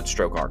the broad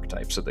stroke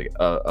archetypes of the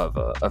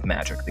of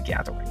Magic the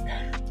Gathering.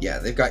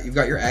 Yeah, you've got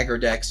your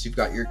aggro decks, you've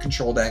got your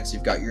control decks,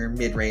 you've got your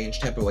mid-range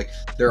tempo. Like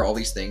there are all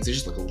these things. They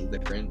just look a little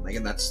different. Like,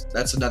 and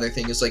that's another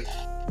thing is like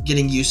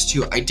getting used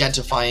to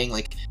identifying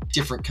like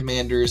different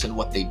commanders and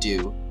what they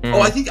do. Oh,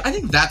 I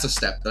think that's a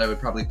step that I would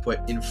probably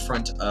put in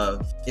front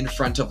of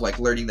like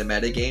learning the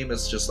meta game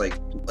is just like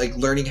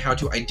learning how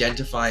to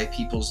identify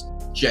people's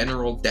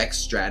general deck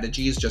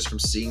strategies just from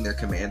seeing their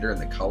commander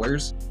and the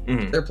colors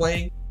they're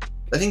playing.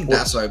 I think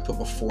that's what I would put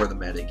before the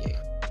meta game.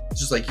 It's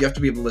just like you have to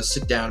be able to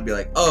sit down and be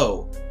like,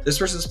 oh, this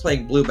person's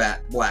playing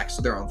black,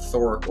 so they're on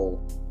Thoracle,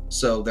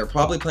 so they're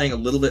probably playing a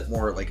little bit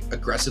more like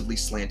aggressively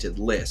slanted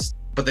list,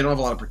 but they don't have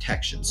a lot of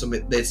protection. So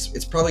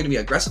it's probably gonna be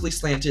aggressively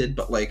slanted,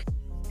 but like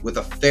with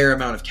a fair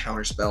amount of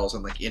counter spells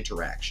and like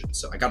interaction.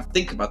 So I got to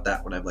think about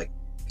that when I'm like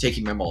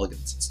taking my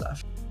mulligans and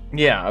stuff.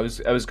 Yeah,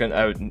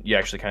 you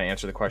actually kind of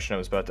answered the question I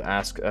was about to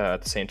ask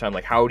at the same time.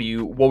 Like, what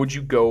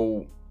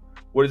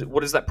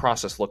does that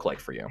process look like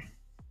for you?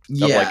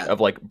 Yeah.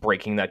 Of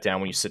breaking that down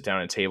when you sit down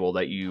at a table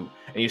and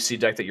you see a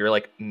deck that you're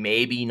like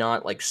maybe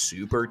not like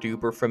super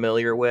duper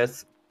familiar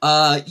with.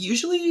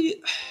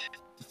 Usually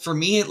for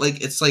me,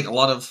 like it's like a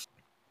lot of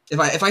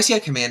if I see a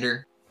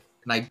commander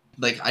and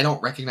I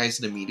don't recognize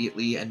it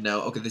immediately and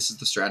know, okay, this is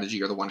the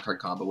strategy or the one card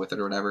combo with it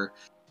or whatever,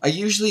 I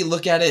usually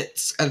look at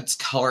its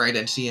color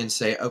identity and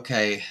say,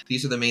 okay,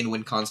 these are the main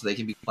win cons that they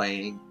can be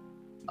playing.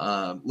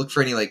 Look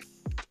for any like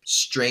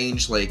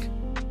strange like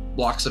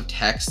blocks of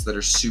text that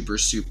are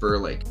super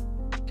like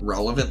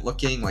relevant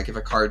looking. Like if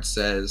a card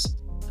says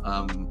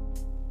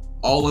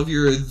all of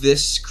your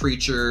this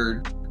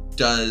creature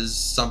does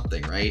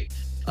something, right?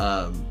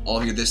 All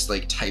of your this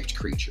like typed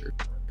creature.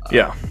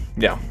 Yeah.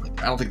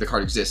 Like, I don't think the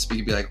card exists, but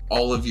you could be like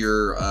all of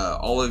your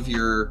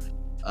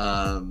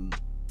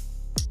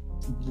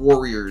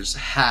warriors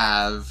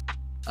have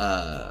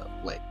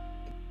like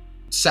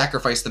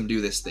sacrifice them,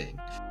 do this thing.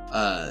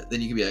 Then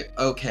you can be like,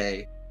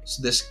 okay,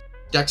 so this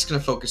deck's going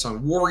to focus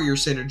on warrior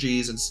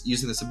synergies and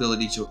using this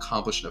ability to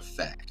accomplish an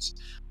effect.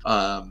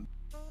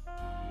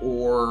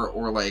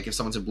 Or like if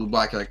someone's in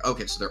blue-black, you're like,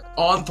 okay, so they're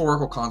on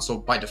Thoracle console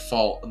by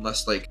default,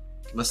 unless that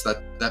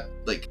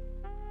like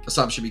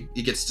assumption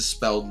it gets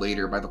dispelled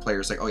later by the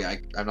players. Like, oh yeah,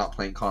 I'm not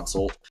playing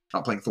console,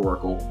 not playing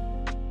Thoracle.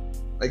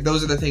 Like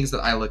those are the things that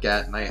I look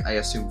at and I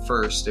assume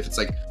first. If it's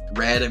like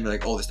red, I'm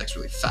like, oh, this deck's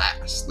really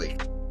fast.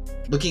 Like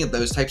looking at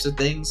those types of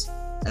things,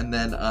 and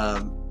then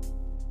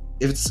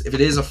if it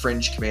is a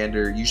fringe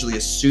commander, usually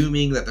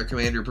assuming that their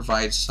commander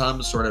provides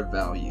some sort of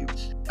value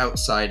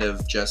outside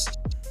of just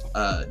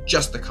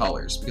the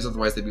colors, because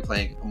otherwise they'd be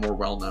playing a more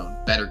well-known,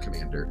 better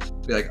commander.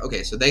 Be like,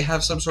 okay, so they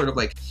have some sort of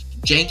like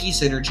janky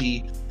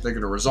synergy. They're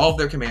gonna resolve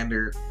their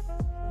commander.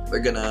 They're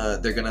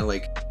gonna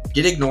like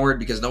get ignored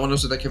because no one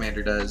knows what their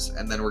commander does,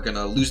 and then we're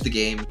gonna lose the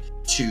game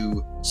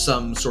to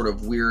some sort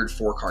of weird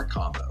 4-card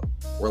combo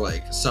or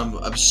like some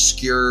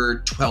obscure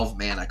 12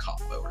 mana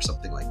combo or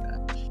something like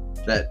that.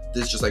 That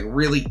is just like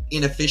really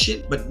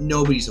inefficient, but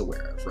nobody's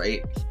aware of,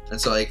 right?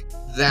 And so like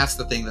that's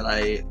the thing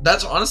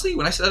that's honestly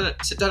when I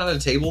sit down at a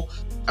table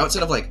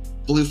outside of like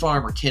Blue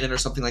Farm or Kinnan or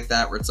something like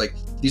that, where it's like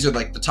these are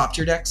like the top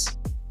tier decks.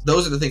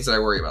 Those are the things that I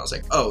worry about. It's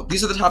like, oh,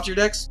 these are the top tier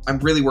decks. I'm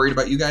really worried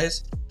about you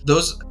guys.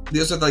 Those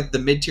are like the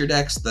mid tier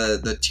decks,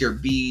 the tier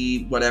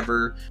B,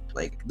 whatever.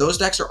 Like those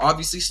decks are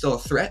obviously still a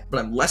threat, but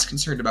I'm less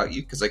concerned about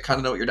you because I kind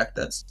of know what your deck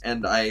does,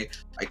 and I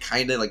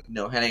kind of like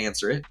know how to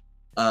answer it.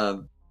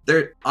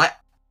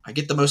 I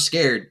get the most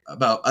scared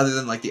about, other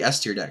than like the S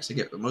tier decks, I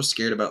get the most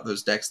scared about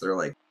those decks that are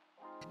like,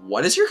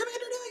 what is your commander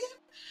doing again?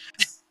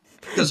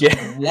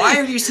 Because why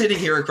are you sitting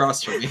here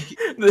across from me?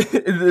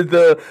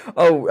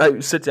 I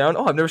sit down.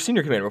 Oh, I've never seen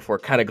your commander before.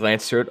 Kind of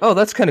glance through it. Oh,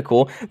 that's kind of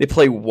cool. They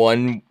play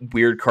one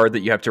weird card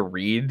that you have to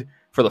read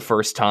for the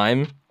first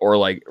time, or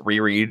like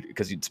reread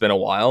because it's been a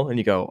while, and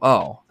you go,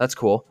 oh, that's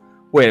cool.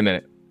 Wait a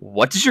minute.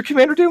 What does your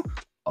commander do?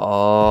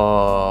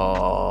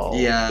 Oh,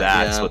 yeah,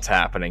 that's what's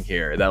happening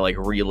here. That like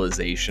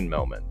realization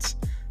moment.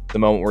 the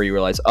moment where you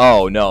realize,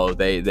 oh no,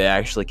 they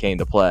actually came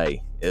to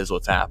play is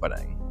what's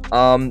happening.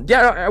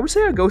 Yeah, I would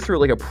say I go through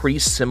like a pretty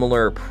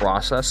similar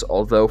process,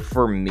 although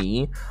for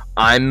me,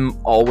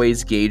 I'm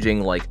always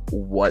gauging like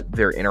what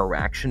their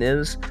interaction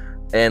is,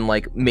 and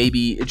like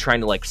maybe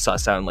trying to like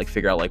suss out and like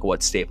figure out like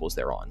what staples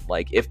they're on.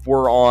 Like if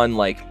we're on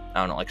like,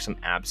 I don't know, like some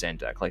Abzan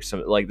deck, like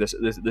some like this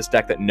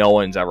deck that no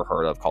one's ever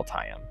heard of called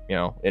Tayam, you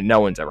know, and no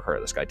one's ever heard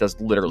of this guy. It does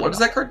literally What does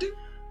that card do?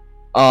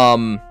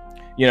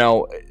 You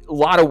know, a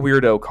lot of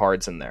weirdo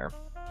cards in there.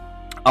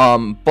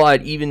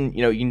 But even,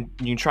 you know, you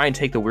can try and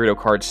take the weirdo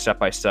cards step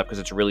by step, because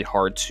it's really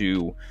hard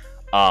to,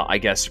 I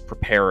guess,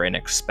 prepare and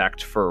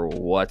expect for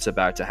what's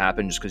about to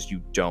happen, just because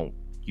you don't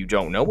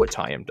know what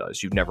Tayam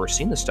does. You've never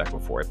seen this deck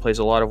before. It plays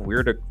a lot of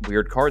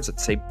weird cards that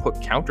say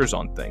put counters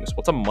on things.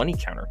 What's a money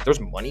counter?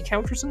 There's money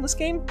counters in this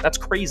game? That's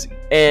crazy.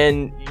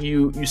 And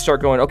you start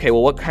going, okay,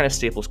 well, what kind of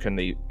staples can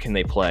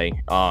they play?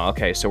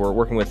 Okay, so we're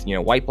working with, you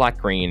know, white, black,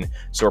 green.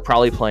 So we're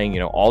probably playing, you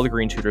know, all the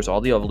green tutors,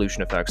 all the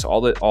evolution effects,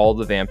 all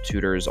the vamp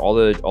tutors, all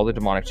the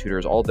demonic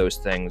tutors, all those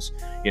things.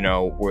 You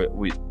know,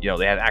 we you know,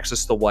 they have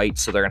access to the white,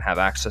 so they're gonna have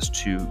access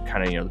to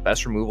kind of, you know, the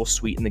best removal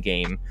suite in the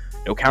game.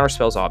 No counter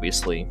spells,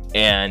 obviously,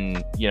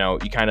 and you know,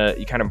 you kind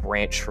of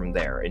branch from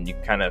there, and you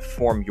kind of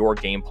form your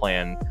game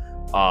plan,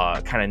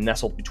 kind of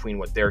nestled between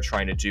what they're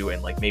trying to do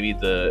and like maybe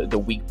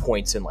the weak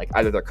points in like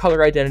either their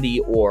color identity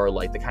or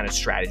like the kind of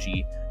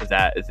strategy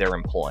that they're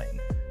employing.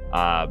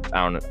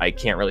 I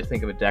can't really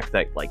think of a deck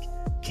that like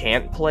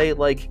can't play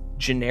like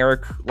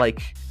generic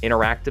like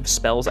interactive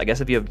spells. I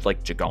guess if you have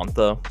like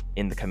Gigantha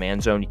in the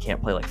command zone, you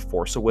can't play like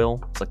Force of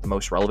Will. It's like the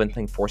most relevant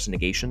thing, Force of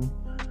Negation.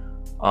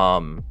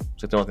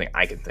 So the only thing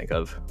I can think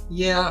of.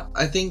 Yeah,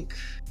 I think,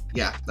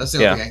 yeah, that's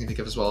the only thing I can think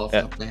of as well off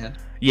the top of my head.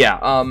 Yeah,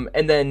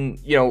 and then,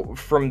 you know,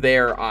 from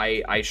there,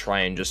 I try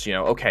and just, you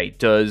know, okay,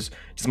 does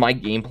my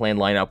game plan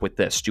line up with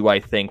this? Do I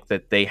think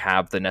that they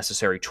have the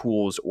necessary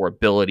tools or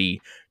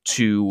ability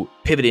to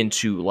pivot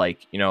into,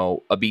 like, you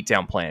know, a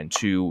beatdown plan,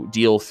 to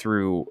deal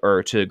through,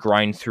 or to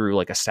grind through,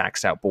 like, a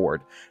stacked out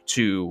board,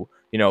 to,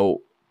 you know,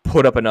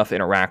 put up enough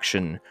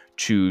interaction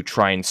to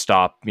try and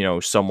stop, you know,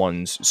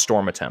 someone's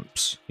storm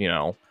attempts? You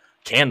know,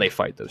 can they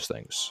fight those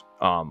things?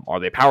 Are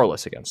they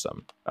powerless against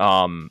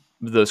them?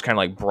 Those kind of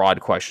like broad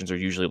questions are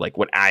usually like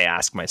what I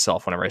ask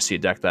myself whenever I see a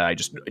deck that I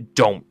just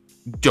don't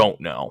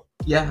know.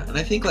 Yeah, and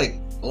I think like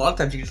a lot of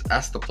times you just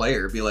ask the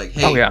player, be like,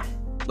 hey, oh yeah,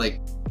 like,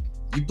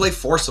 you play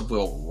Force of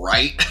Will,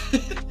 right?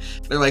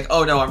 They're like,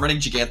 oh no, I'm running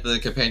Gigantha the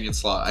companion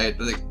slot.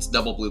 It's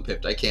double blue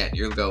pipped. I can't.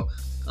 You'll go,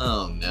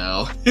 oh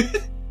no.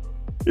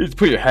 You just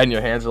put your head in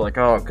your hands and like,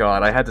 oh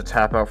god, I had to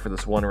tap out for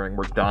this one ring.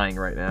 We're dying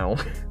right now.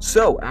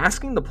 So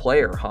asking the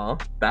player, huh?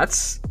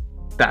 That's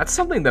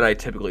something that I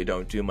typically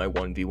don't do in my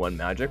 1v1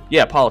 Magic.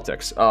 Yeah,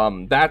 politics.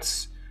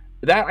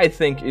 That I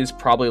think is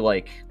probably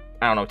like,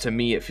 I don't know, to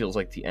me it feels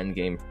like the end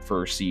game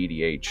for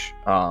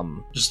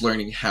CEDH. Just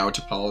learning how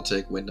to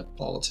politic, when to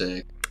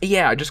politic.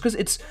 Yeah, just because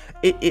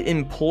it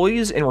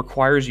employs and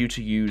requires you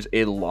to use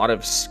a lot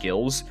of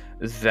skills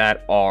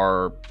that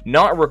are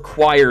not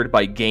required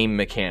by game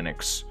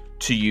mechanics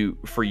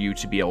for you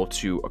to be able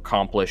to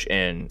accomplish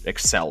and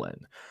excel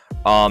in.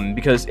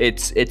 Because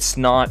it's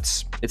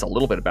a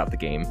little bit about the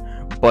game,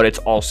 but it's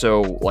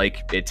also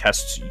like it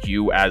tests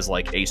you as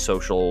like a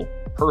social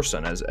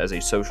person, as a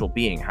social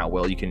being, how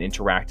well you can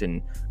interact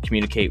and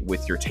communicate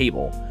with your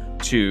table,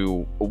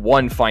 to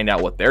one, find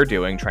out what they're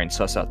doing, try and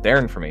suss out their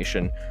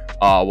information,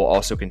 while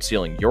also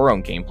concealing your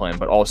own game plan,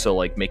 but also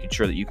like making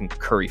sure that you can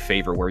curry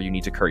favor where you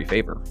need to curry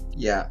favor.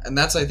 Yeah, and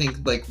that's, I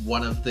think, like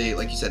one of the,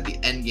 like you said,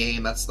 the end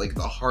game. That's like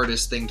the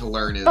hardest thing to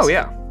learn is, oh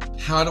yeah,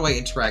 how do I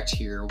interact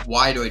here?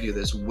 Why do I do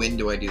this? When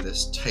do I do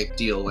this? Type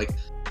deal. Like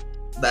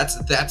that's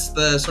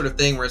the sort of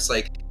thing where it's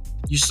like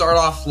you start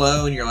off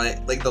low and you're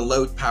like the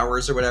low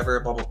powers or whatever,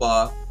 blah blah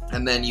blah,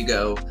 and then you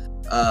go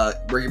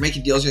where you're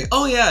making deals. You're like,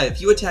 oh yeah, if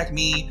you attack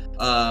me,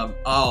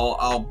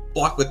 I'll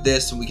block with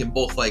this, and we can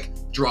both like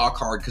draw a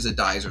card because it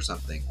dies or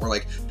something, or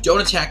like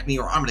don't attack me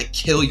or I'm gonna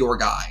kill your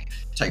guy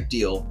type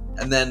deal,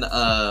 and then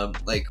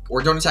like,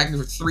 or don't attack me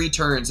for 3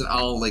 turns and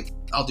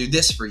I'll do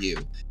this for you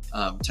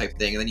type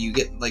thing, and then you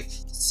get like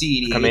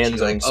CEDH command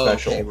zone like,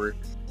 special. Oh, okay,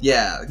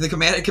 yeah, the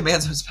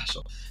command zone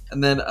special.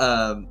 And then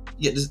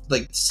you get just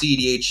like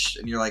CEDH,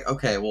 and you're like,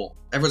 okay, well,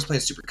 everyone's playing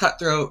super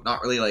cutthroat,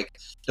 not really like,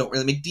 don't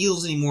really make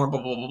deals anymore,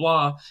 blah blah blah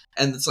blah.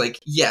 And it's like,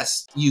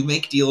 yes, you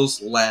make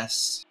deals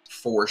less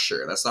for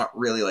sure. That's not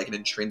really like an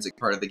intrinsic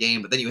part of the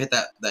game. But then you hit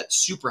that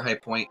super high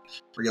point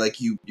where you're like,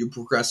 you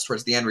progress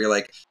towards the end where you're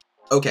like,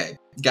 okay,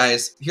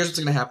 guys, here's what's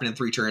gonna happen in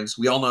 3 turns.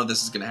 We all know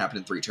this is gonna happen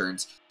in 3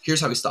 turns. Here's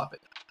how we stop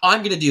it.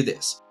 I'm gonna do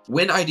this.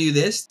 When I do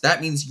this,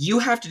 that means you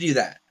have to do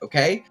that,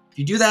 okay? If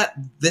you do that,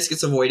 this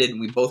gets avoided and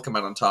we both come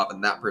out on top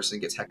and that person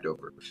gets hecked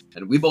over.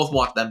 And we both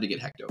want them to get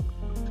hecked over.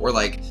 Or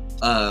like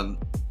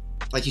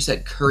you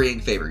said, currying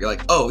favor. You're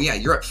like, oh yeah,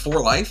 you're at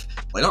 4 life.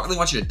 Well, I don't really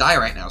want you to die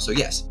right now, so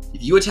yes,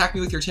 if you attack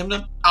me with your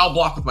Timna, I'll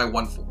block with my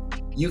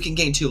 1/4. You can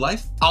gain 2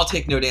 life, I'll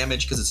take no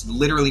damage because it's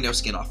literally no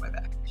skin off my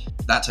back.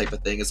 That type of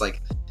thing is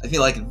like, I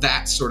feel like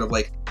that's sort of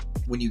like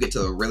when you get to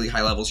the really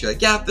high levels, you're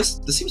like, yeah,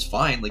 this seems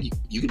fine. Like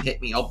you can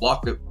hit me, I'll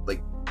block it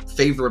like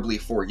favorably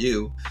for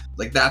you.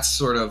 Like that's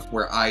sort of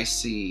where I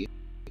see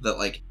that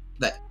like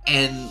the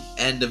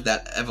end of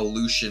that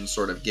evolution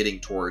sort of getting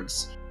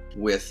towards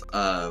with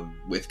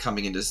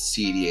coming into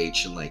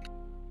CDH and like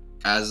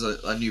as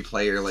a new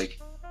player like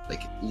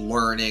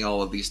learning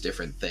all of these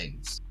different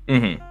things.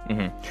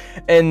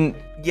 And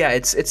yeah,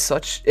 it's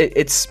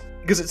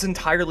because it's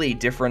entirely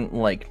different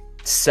like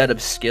set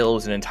of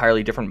skills, an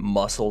entirely different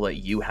muscle that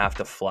you have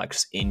to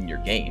flex in your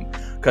game.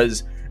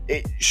 Because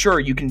sure,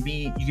 you can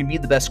be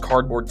the best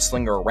cardboard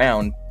slinger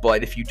around,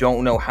 but if you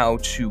don't know how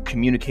to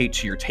communicate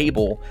to your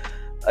table,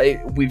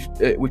 we've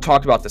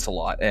talked about this a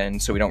lot,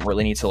 and so we don't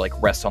really need to like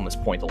rest on this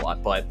point a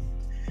lot, but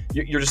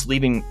you're just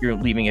leaving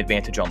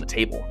advantage on the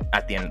table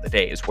at the end of the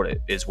day is what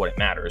it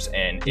matters.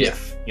 And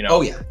if you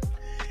know,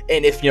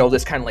 and if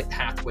this kind of like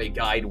pathway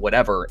guide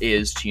whatever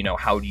is to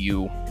how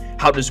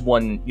does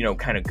one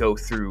kind of go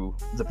through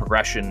the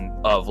progression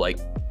of like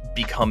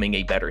becoming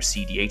a better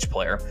CDH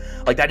player,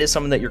 like that is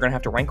something that you're gonna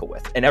have to wrangle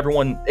with, and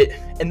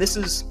this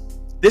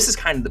is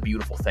kind of the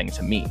beautiful thing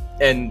to me,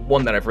 and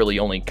one that I've really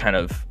only kind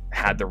of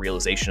had the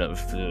realization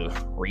of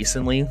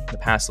recently, the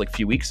past like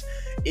few weeks,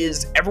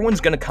 is everyone's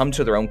going to come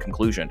to their own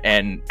conclusion,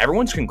 and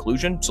everyone's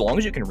conclusion, so long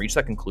as you can reach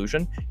that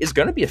conclusion, is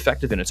going to be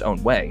effective in its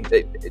own way.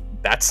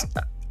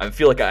 I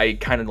feel like I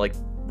kind of like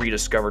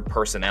rediscovered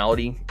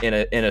personality in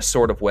a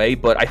sort of way,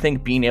 but I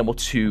think being able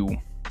to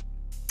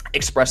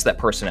express that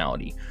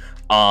personality,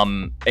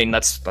 and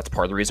that's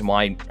part of the reason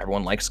why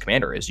everyone likes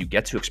Commander, is you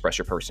get to express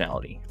your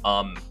personality,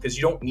 because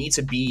you don't need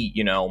to be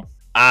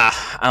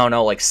I don't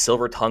know, like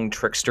silver tongue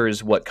trickster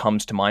is what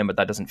comes to mind, but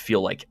that doesn't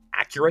feel like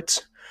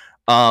accurate.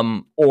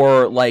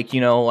 Or like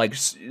like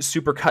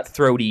super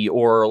cutthroaty,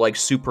 or like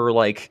super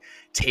like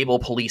table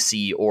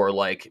policey, or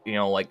like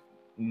like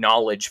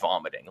knowledge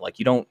vomiting. Like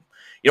you don't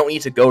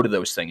need to go to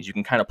those things. You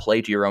can kind of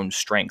play to your own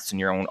strengths and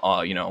your own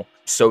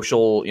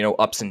social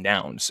ups and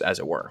downs, as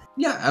it were.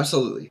 Yeah,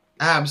 absolutely.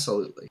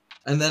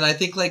 And then I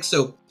think like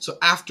so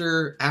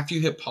after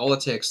you hit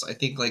politics, I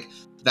think like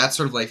that's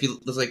sort of like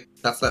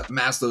that's that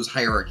Maslow's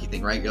hierarchy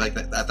thing, right? You're like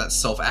that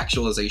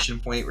self-actualization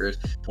point where,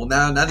 well,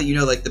 now that you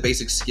know like the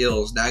basic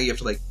skills, now you have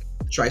to like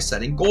try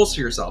setting goals for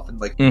yourself, and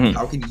like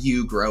how can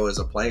you grow as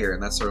a player?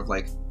 And that's sort of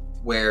like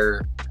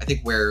where I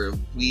think where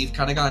we've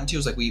kind of gotten to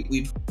is like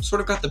we've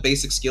sort of got the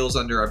basic skills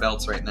under our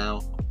belts right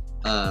now.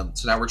 So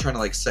now we're trying to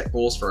like set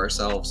goals for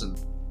ourselves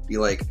and be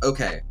like,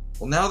 okay,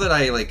 well now that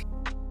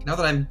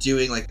I'm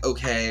doing like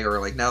okay, or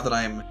like now that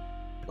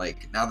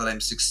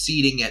I'm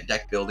succeeding at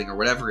deck building or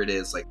whatever it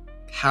is, like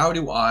how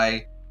do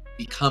I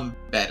become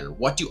better?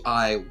 What do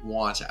I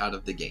want out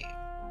of the game?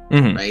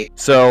 Right?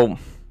 So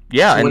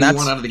yeah, so what do you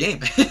want out of the game?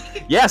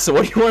 Yeah, so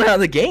what do you want out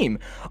of the game?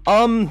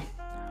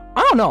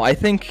 I don't know. I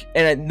think,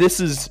 and this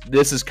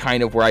is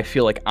kind of where I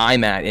feel like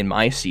I'm at in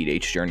my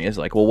CDH journey, is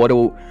like, well, what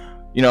do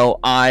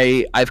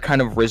I've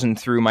kind of risen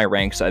through my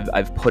ranks.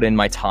 I've put in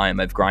my time.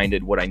 I've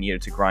grinded what I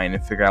needed to grind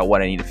and figure out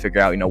what I need to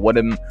figure out.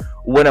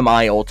 what am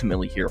I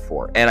ultimately here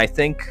for? And I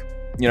think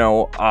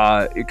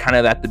kind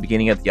of at the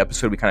beginning of the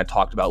episode, we kind of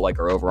talked about like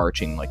our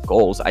overarching like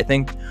goals. I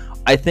think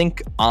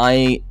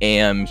I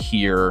am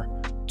here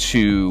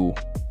to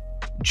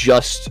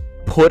just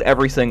put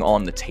everything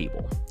on the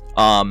table.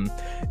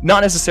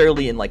 Not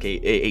necessarily in like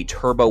a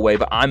turbo way,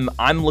 but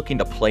I'm looking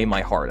to play my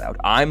heart out.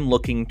 I'm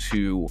looking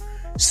to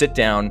sit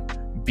down,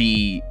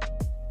 be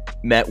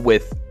met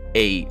with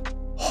a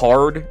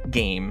hard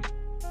game,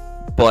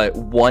 but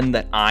one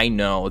that I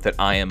know that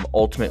I am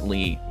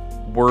ultimately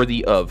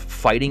worthy of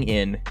fighting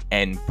in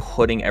and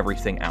putting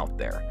everything out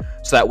there.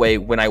 So that way,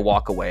 when I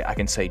walk away, I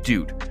can say,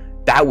 dude,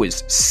 that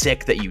was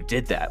sick that you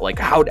did that. Like,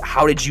 how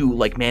did you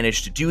like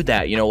manage to do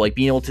that? Like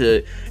being able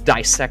to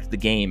dissect the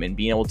game and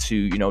being able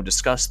to,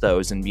 discuss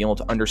those and being able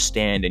to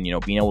understand and,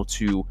 being able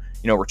to,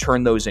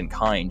 return those in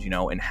kind,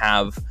 and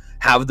have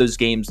those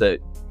games that,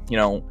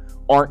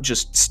 aren't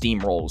just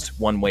steamrolls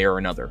one way or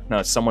another.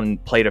 No, someone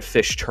played a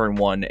fish turn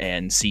one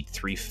and seat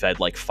 3 fed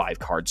like 5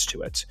 cards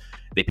to it.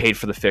 They paid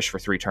for the fish for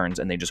 3 turns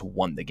and they just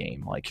won the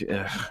game. Like,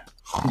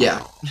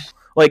 yeah.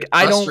 Like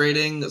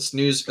frustrating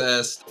snooze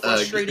fest.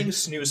 Frustrating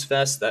snooze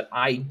fest that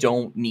I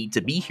don't need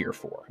to be here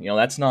for.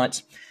 That's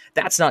not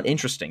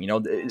interesting.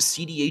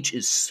 CDH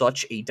is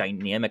such a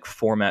dynamic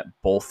format,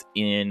 both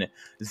in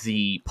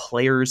the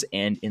players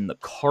and in the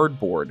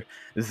cardboard,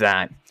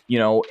 that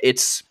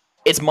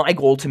it's my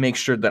goal to make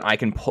sure that I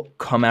can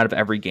come out of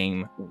every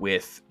game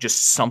with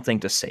just something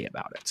to say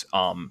about it.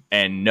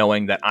 And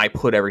knowing that I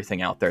put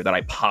everything out there that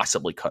I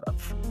possibly could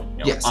have.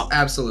 Yes,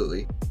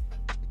 absolutely.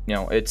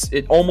 It's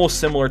almost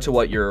similar to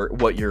what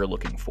you're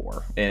looking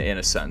for in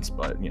a sense,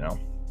 but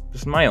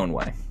just my own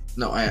way.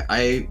 No,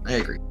 I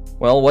agree.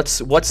 Well,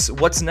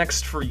 what's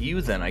next for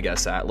you then? I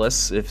guess,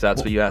 Atlas, if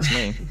that's what you ask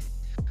me.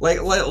 like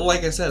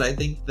I said, I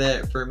think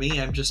that for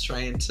me, I'm just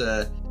trying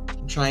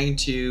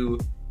to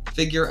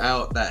figure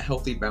out that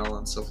healthy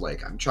balance of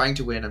like, I'm trying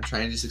to win, I'm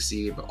trying to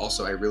succeed, but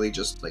also I really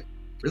just want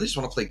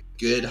to play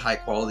good, high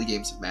quality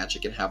games of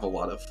Magic and have a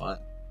lot of fun.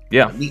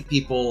 Yeah. Meet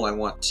people. I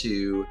want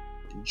to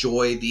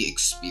enjoy the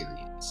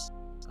experience,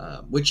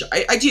 which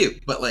I do.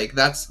 But like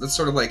that's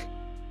sort of like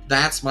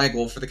that's my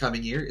goal for the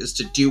coming year, is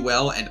to do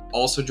well and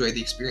also enjoy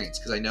the experience,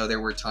 because I know there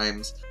were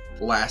times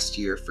last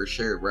year for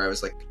sure where I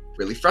was like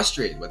really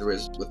frustrated, whether it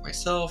was with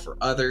myself or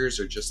others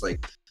or just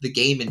like the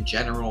game in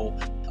general,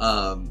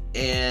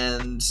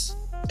 and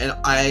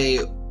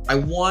I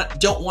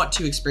don't want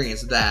to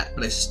experience that,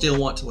 but I still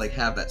want to like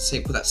have that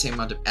put that same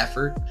amount of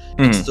effort,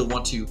 and still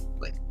want to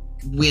like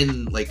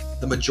win like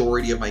the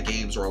majority of my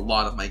games or a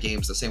lot of my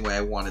games the same way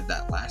I wanted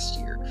that last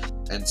year.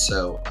 And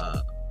so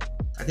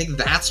I think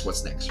that's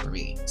what's next for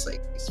me. It's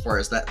like, as far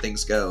as that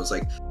things goes,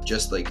 like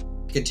just like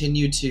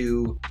continue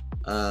to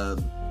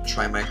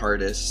try my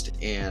hardest,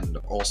 and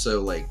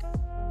also like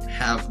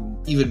have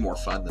even more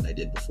fun than I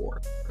did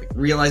before. Like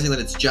realizing that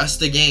it's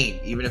just a game,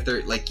 even if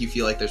there like you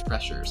feel like there's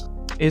pressure or something.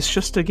 It's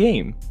just a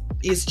game.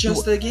 It's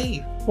just a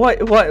game.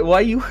 Why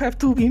you have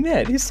to be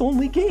mad? It's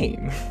only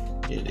game.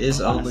 It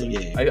is only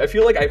game. I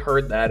feel like I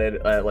heard that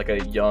at like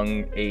a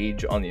young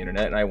age on the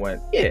internet, and I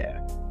went,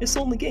 yeah, it's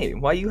only game.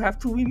 Why you have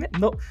to be mad?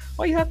 No,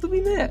 why you have to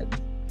be mad?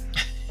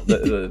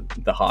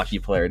 the hockey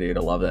player, dude.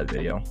 I love that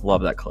video.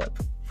 Love that clip.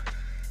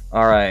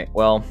 All right,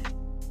 well,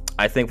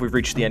 I think we've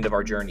reached the end of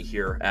our journey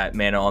here at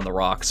Mana on the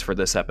Rocks for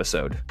this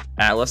episode.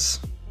 Atlas,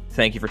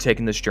 thank you for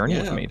taking this journey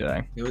with me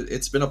today.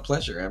 It's been a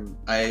pleasure.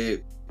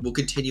 I will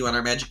continue on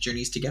our Magic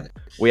journeys together.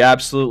 We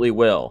absolutely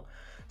will.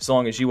 So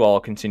long as you all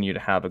continue to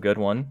have a good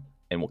one,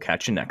 and we'll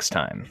catch you next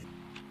time.